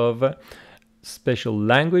words of special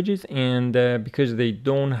languages, and because they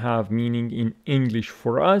don't have meaning in English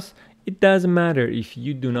for us, it doesn't matter if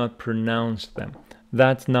you do not pronounce them.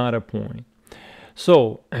 That's not a point.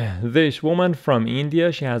 So this woman from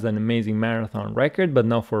India, she has an amazing marathon record, but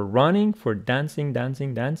not for running, for dancing.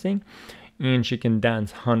 And she can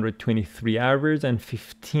dance 123 hours and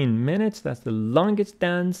 15 minutes. That's the longest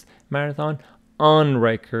dance marathon on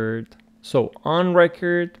record. So on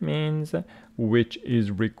record means which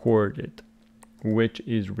is recorded.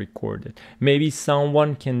 Maybe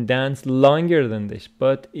someone can dance longer than this,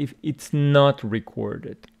 but if it's not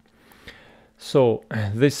recorded. So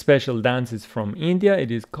this special dance is from India. It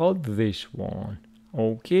is called this one.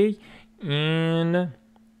 Okay. And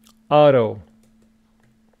Otto.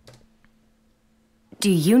 Do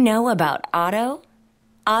you know about Otto?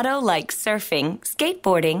 Otto likes surfing,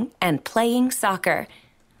 skateboarding, and playing soccer.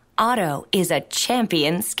 Otto is a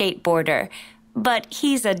champion skateboarder, but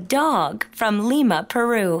he's a dog from Lima,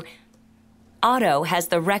 Peru. Otto has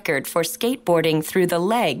the record for skateboarding through the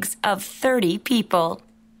legs of 30 people.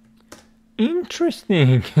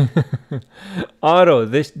 Interesting. Otto,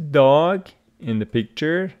 this dog in the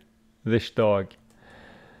picture, this dog,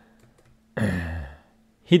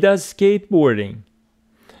 he does skateboarding.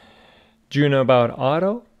 Do you know about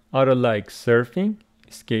Otto? Otto likes surfing,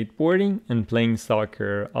 skateboarding, and playing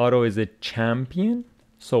soccer. Otto is a champion.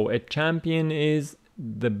 So a champion is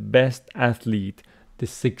the best athlete, the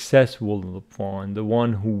successful one, the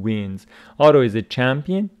one who wins. Otto is a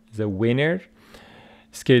champion, is a winner,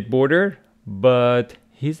 skateboarder, but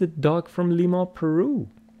he's a dog from Lima, Peru,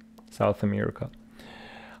 South America.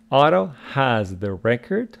 Otto has the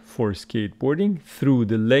record for skateboarding through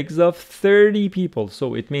the legs of 30 people.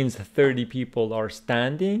 So it means 30 people are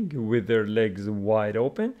standing with their legs wide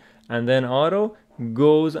open, and then Otto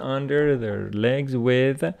goes under their legs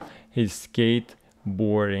with his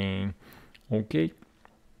skateboarding. Okay.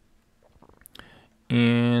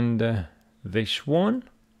 And this one.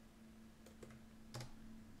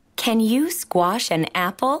 Can you squash an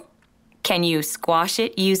apple? Can you squash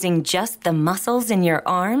it using just the muscles in your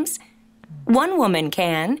arms? One woman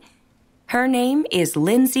can. Her name is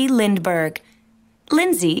Lindsay Lindbergh.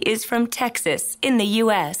 Lindsay is from Texas in the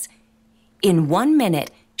U.S. In 1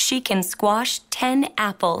 minute, she can squash 10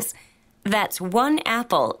 apples. That's 1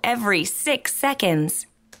 apple every 6 seconds.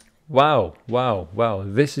 Wow, wow, wow.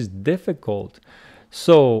 This is difficult.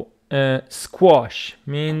 So, squash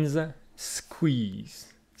means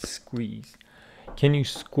squeeze, squeeze. Can you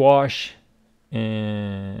squash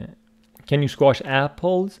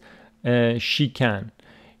apples? She can.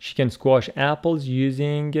 She can squash apples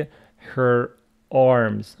using her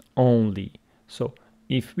arms only. So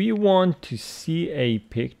if we want to see a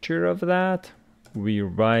picture of that, we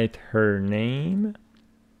write her name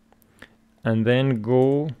and then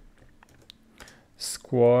go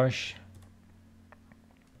squash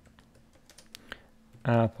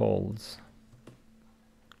apples.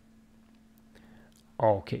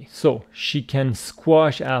 Okay, so she can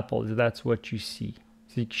squash apples. That's what you see.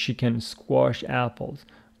 She can squash apples.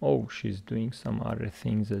 Oh, she's doing some other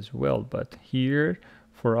things as well, but here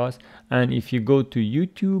for us. And if you go to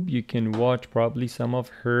YouTube, you can watch probably some of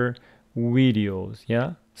her videos,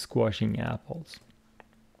 yeah, squashing apples.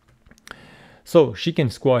 So she can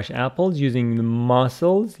squash apples using the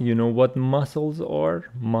muscles. You know what muscles are?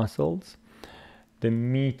 Muscles. The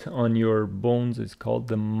meat on your bones is called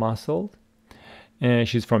the muscle.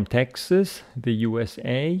 She's from Texas, the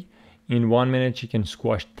USA. In 1 minute, she can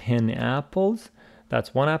squash 10 apples.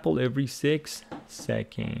 That's 1 apple every 6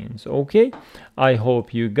 seconds. Okay, I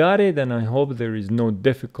hope you got it, and I hope there is no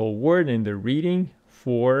difficult word in the reading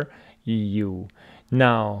for you.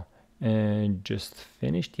 Now, just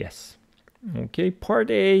finished? Yes. Okay,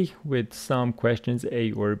 part A with some questions,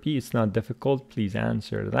 A or B. It's not difficult. Please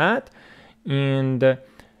answer that. And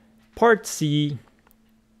part C,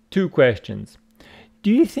 2 questions. Do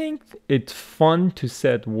you think it's fun to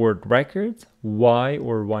set world records? Why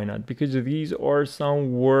or why not? Because these are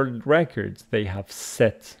some world records they have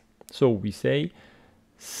set. So we say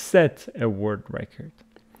set a world record.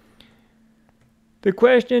 The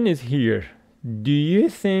question is here. Do you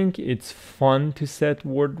think it's fun to set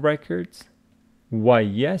world records? Why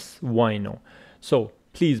yes, why no? So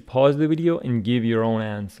please pause the video and give your own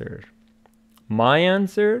answer. My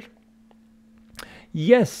answer?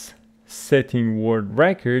 Yes. Setting world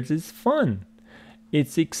records is fun.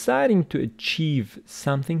 It's exciting to achieve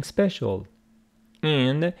something special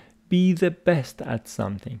and be the best at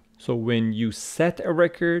something. So when you set a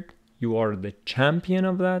record, you are the champion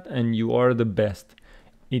of that and you are the best.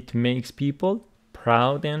 It makes people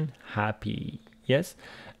proud and happy. Yes?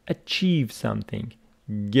 Achieve something,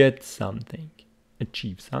 get something.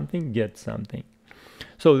 Achieve something, get something.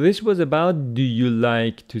 So this was about, do you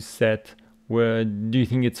like to set do you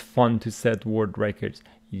think it's fun to set world records?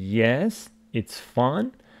 Yes, it's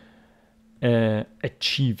fun.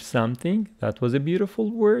 Achieve something. That was a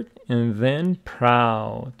beautiful word. And then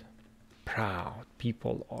proud. Proud.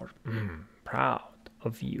 People are proud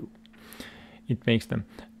of you. It makes them.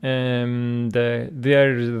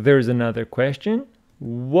 There's another question.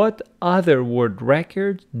 What other world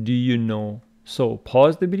records do you know? So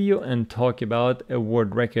pause the video and talk about a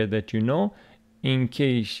world record that you know. In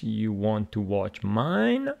case you want to watch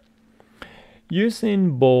mine,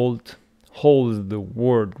 Usain Bolt holds the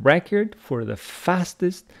world record for the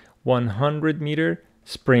fastest 100-meter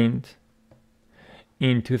sprint.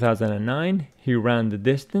 In 2009, he ran the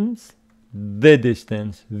distance. This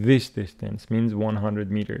distance means 100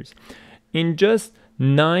 meters, in just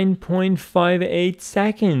 9.58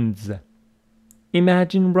 seconds.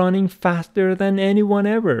 Imagine running faster than anyone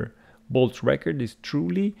ever. Bolt's record is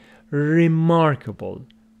truly remarkable,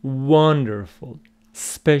 wonderful,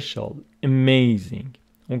 special, amazing.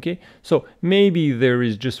 Okay, so maybe there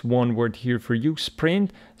is just one word here for you.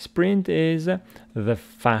 Sprint. Sprint is the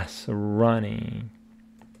fast running.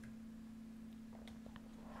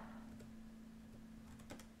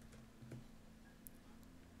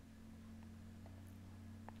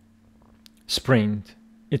 Sprint.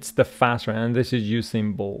 It's the fast run, and this is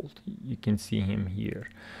Usain Bolt. You can see him here.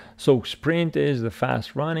 So sprint is the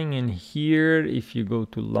fast running, and here, if you go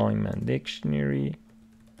to Longman Dictionary,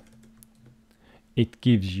 it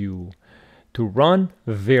gives you to run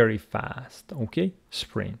very fast. Okay,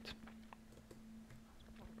 sprint.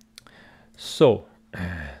 So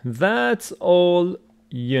that's all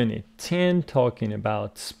unit 10 talking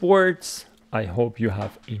about sports. I hope you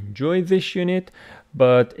have enjoyed this unit,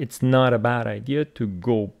 but it's not a bad idea to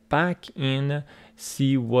go back and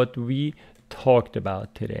see what we talked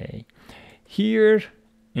about today. Here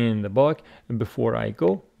in the book, before I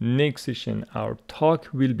go, next session our talk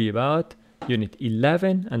will be about unit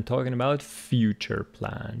 11 and talking about future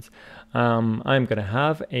plans. I'm gonna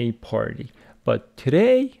have a party, but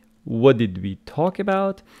today, what did we talk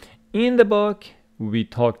about? In the book, we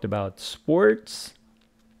talked about sports.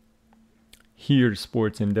 Here,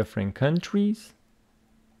 sports in different countries.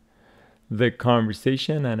 The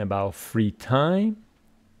conversation and about free time.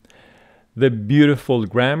 The beautiful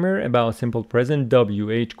grammar about simple present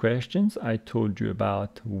WH questions. I told you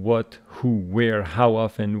about what, who, where, how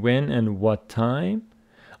often, when, and what time.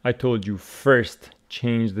 I told you first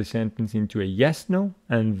change the sentence into a yes, no,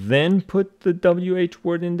 and then put the WH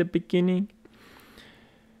word in the beginning.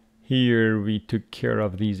 Here we took care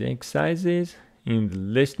of these exercises. In the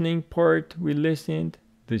listening part, we listened.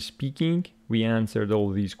 The speaking, we answered all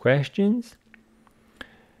these questions.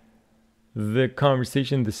 The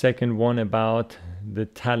conversation, the second one about the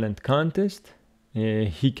talent contest.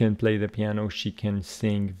 He can play the piano, she can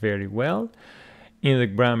sing very well. In the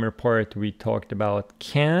grammar part, we talked about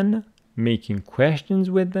can, making questions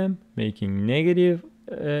with them, making negative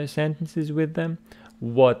sentences with them.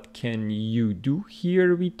 What can you do?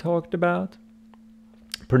 Here we talked about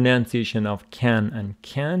pronunciation of can and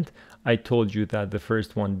can't. I told you that the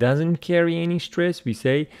first one doesn't carry any stress. We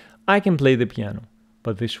say, I can play the piano,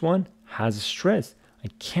 but this one has stress. I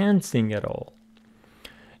can't sing at all.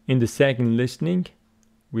 In the second listening,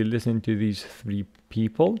 we listen to these three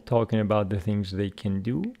people talking about the things they can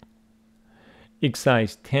do.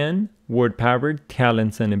 Exercise 10, word power,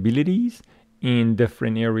 talents and abilities in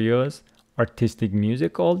different areas, artistic,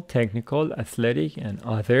 musical, technical, athletic, and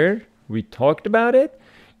other. We talked about it.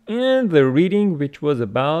 And the reading, which was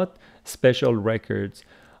about special records,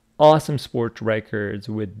 awesome sports records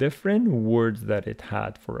with different words that it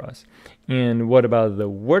had for us. And what about the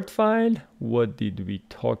word file? What did we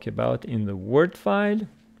talk about in the word file?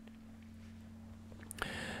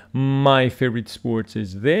 My favorite sports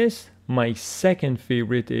is this. My second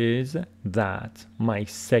favorite is that. My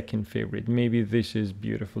second favorite. Maybe this is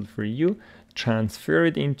beautiful for you. Transfer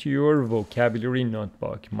it into your vocabulary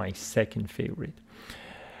notebook. My second favorite.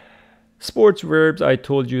 Sports verbs, I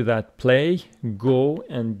told you that play, go,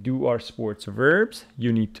 and do are sports verbs.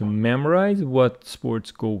 You need to memorize what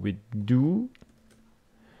sports go with do.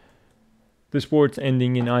 The sports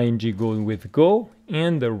ending in ing go with go,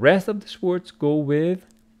 and the rest of the sports go with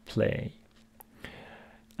play.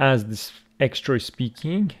 As this extra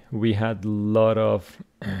speaking, we had a lot of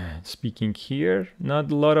speaking here.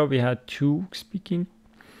 Not a lot of, we had 2 speaking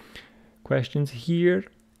questions here.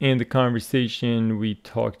 In the conversation, we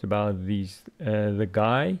talked about these the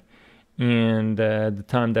guy, and the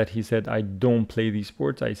time that he said, I don't play these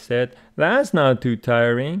sports, I said, that's not too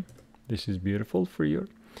tiring. This is beautiful for you.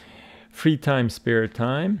 Free time, spare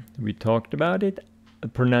time, we talked about it. The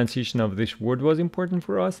pronunciation of this word was important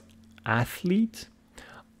for us. Athlete,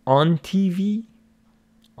 on TV.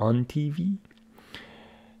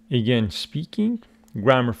 Again, speaking,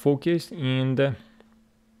 grammar focus, and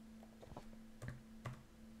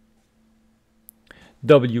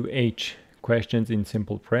WH questions in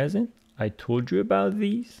simple present. I told you about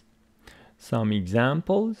these. Some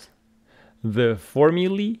examples. The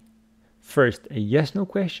formulae. First a yes no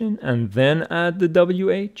question and then add the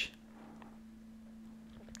WH.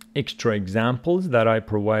 Extra examples that I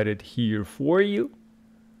provided here for you.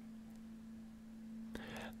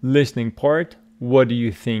 Listening part. What do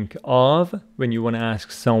you think of when you want to ask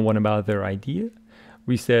someone about their idea?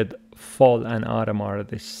 We said fall and autumn are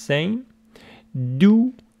the same.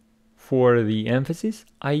 Do for the emphasis.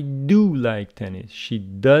 I do like tennis. She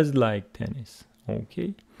does like tennis.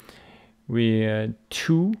 Okay. I'm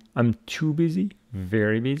too busy,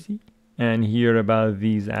 very busy. And here about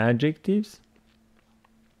these adjectives.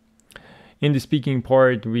 In the speaking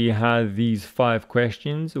part, we had these 5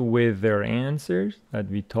 questions with their answers that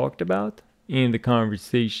we talked about. In the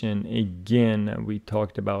conversation, again, we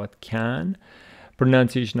talked about can.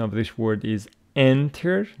 Pronunciation of this word is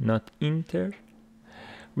enter, not inter.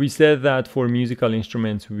 We said that for musical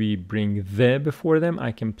instruments, we bring the before them.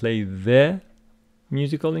 I can play the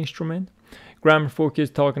musical instrument. Grammar focus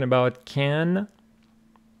talking about can.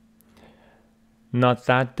 Not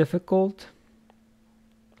that difficult.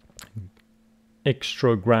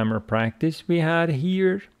 Extra grammar practice we had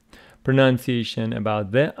here. pronunciation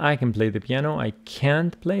about the I can play the piano, I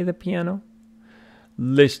can't play the piano.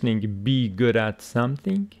 Listening, be good at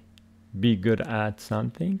something, be good at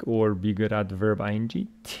something, or be good at verb ing.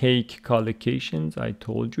 Take collocations, I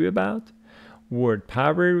told you about. Word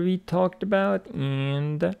power, we talked about.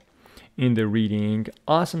 And in the reading,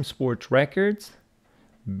 awesome sports records,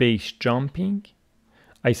 base jumping.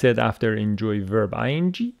 I said after enjoy, verb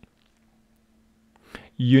ing.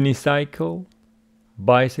 Unicycle,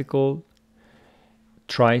 bicycle,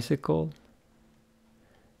 tricycle.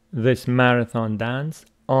 This marathon dance,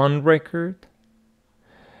 on record.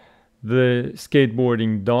 The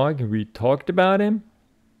skateboarding dog, we talked about him.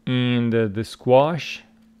 And the squash,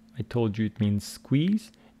 I told you it means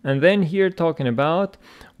squeeze. And then here talking about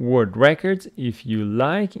word records, if you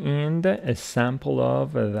like, and a sample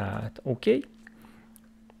of that. Okay.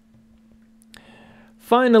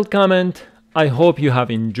 Final comment. I hope you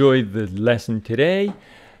have enjoyed the lesson today.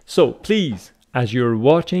 So please, as you're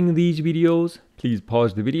watching these videos, please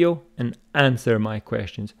pause the video and answer my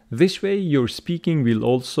questions. This way your speaking will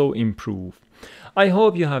also improve. I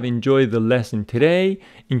hope you have enjoyed the lesson today.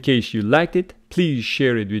 In case you liked it, please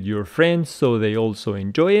share it with your friends so they also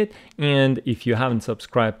enjoy it. And if you haven't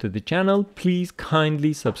subscribed to the channel, please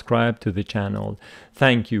kindly subscribe to the channel.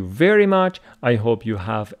 Thank you very much. I hope you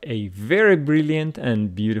have a very brilliant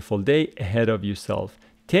and beautiful day ahead of yourself.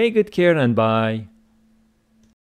 Take good care and bye.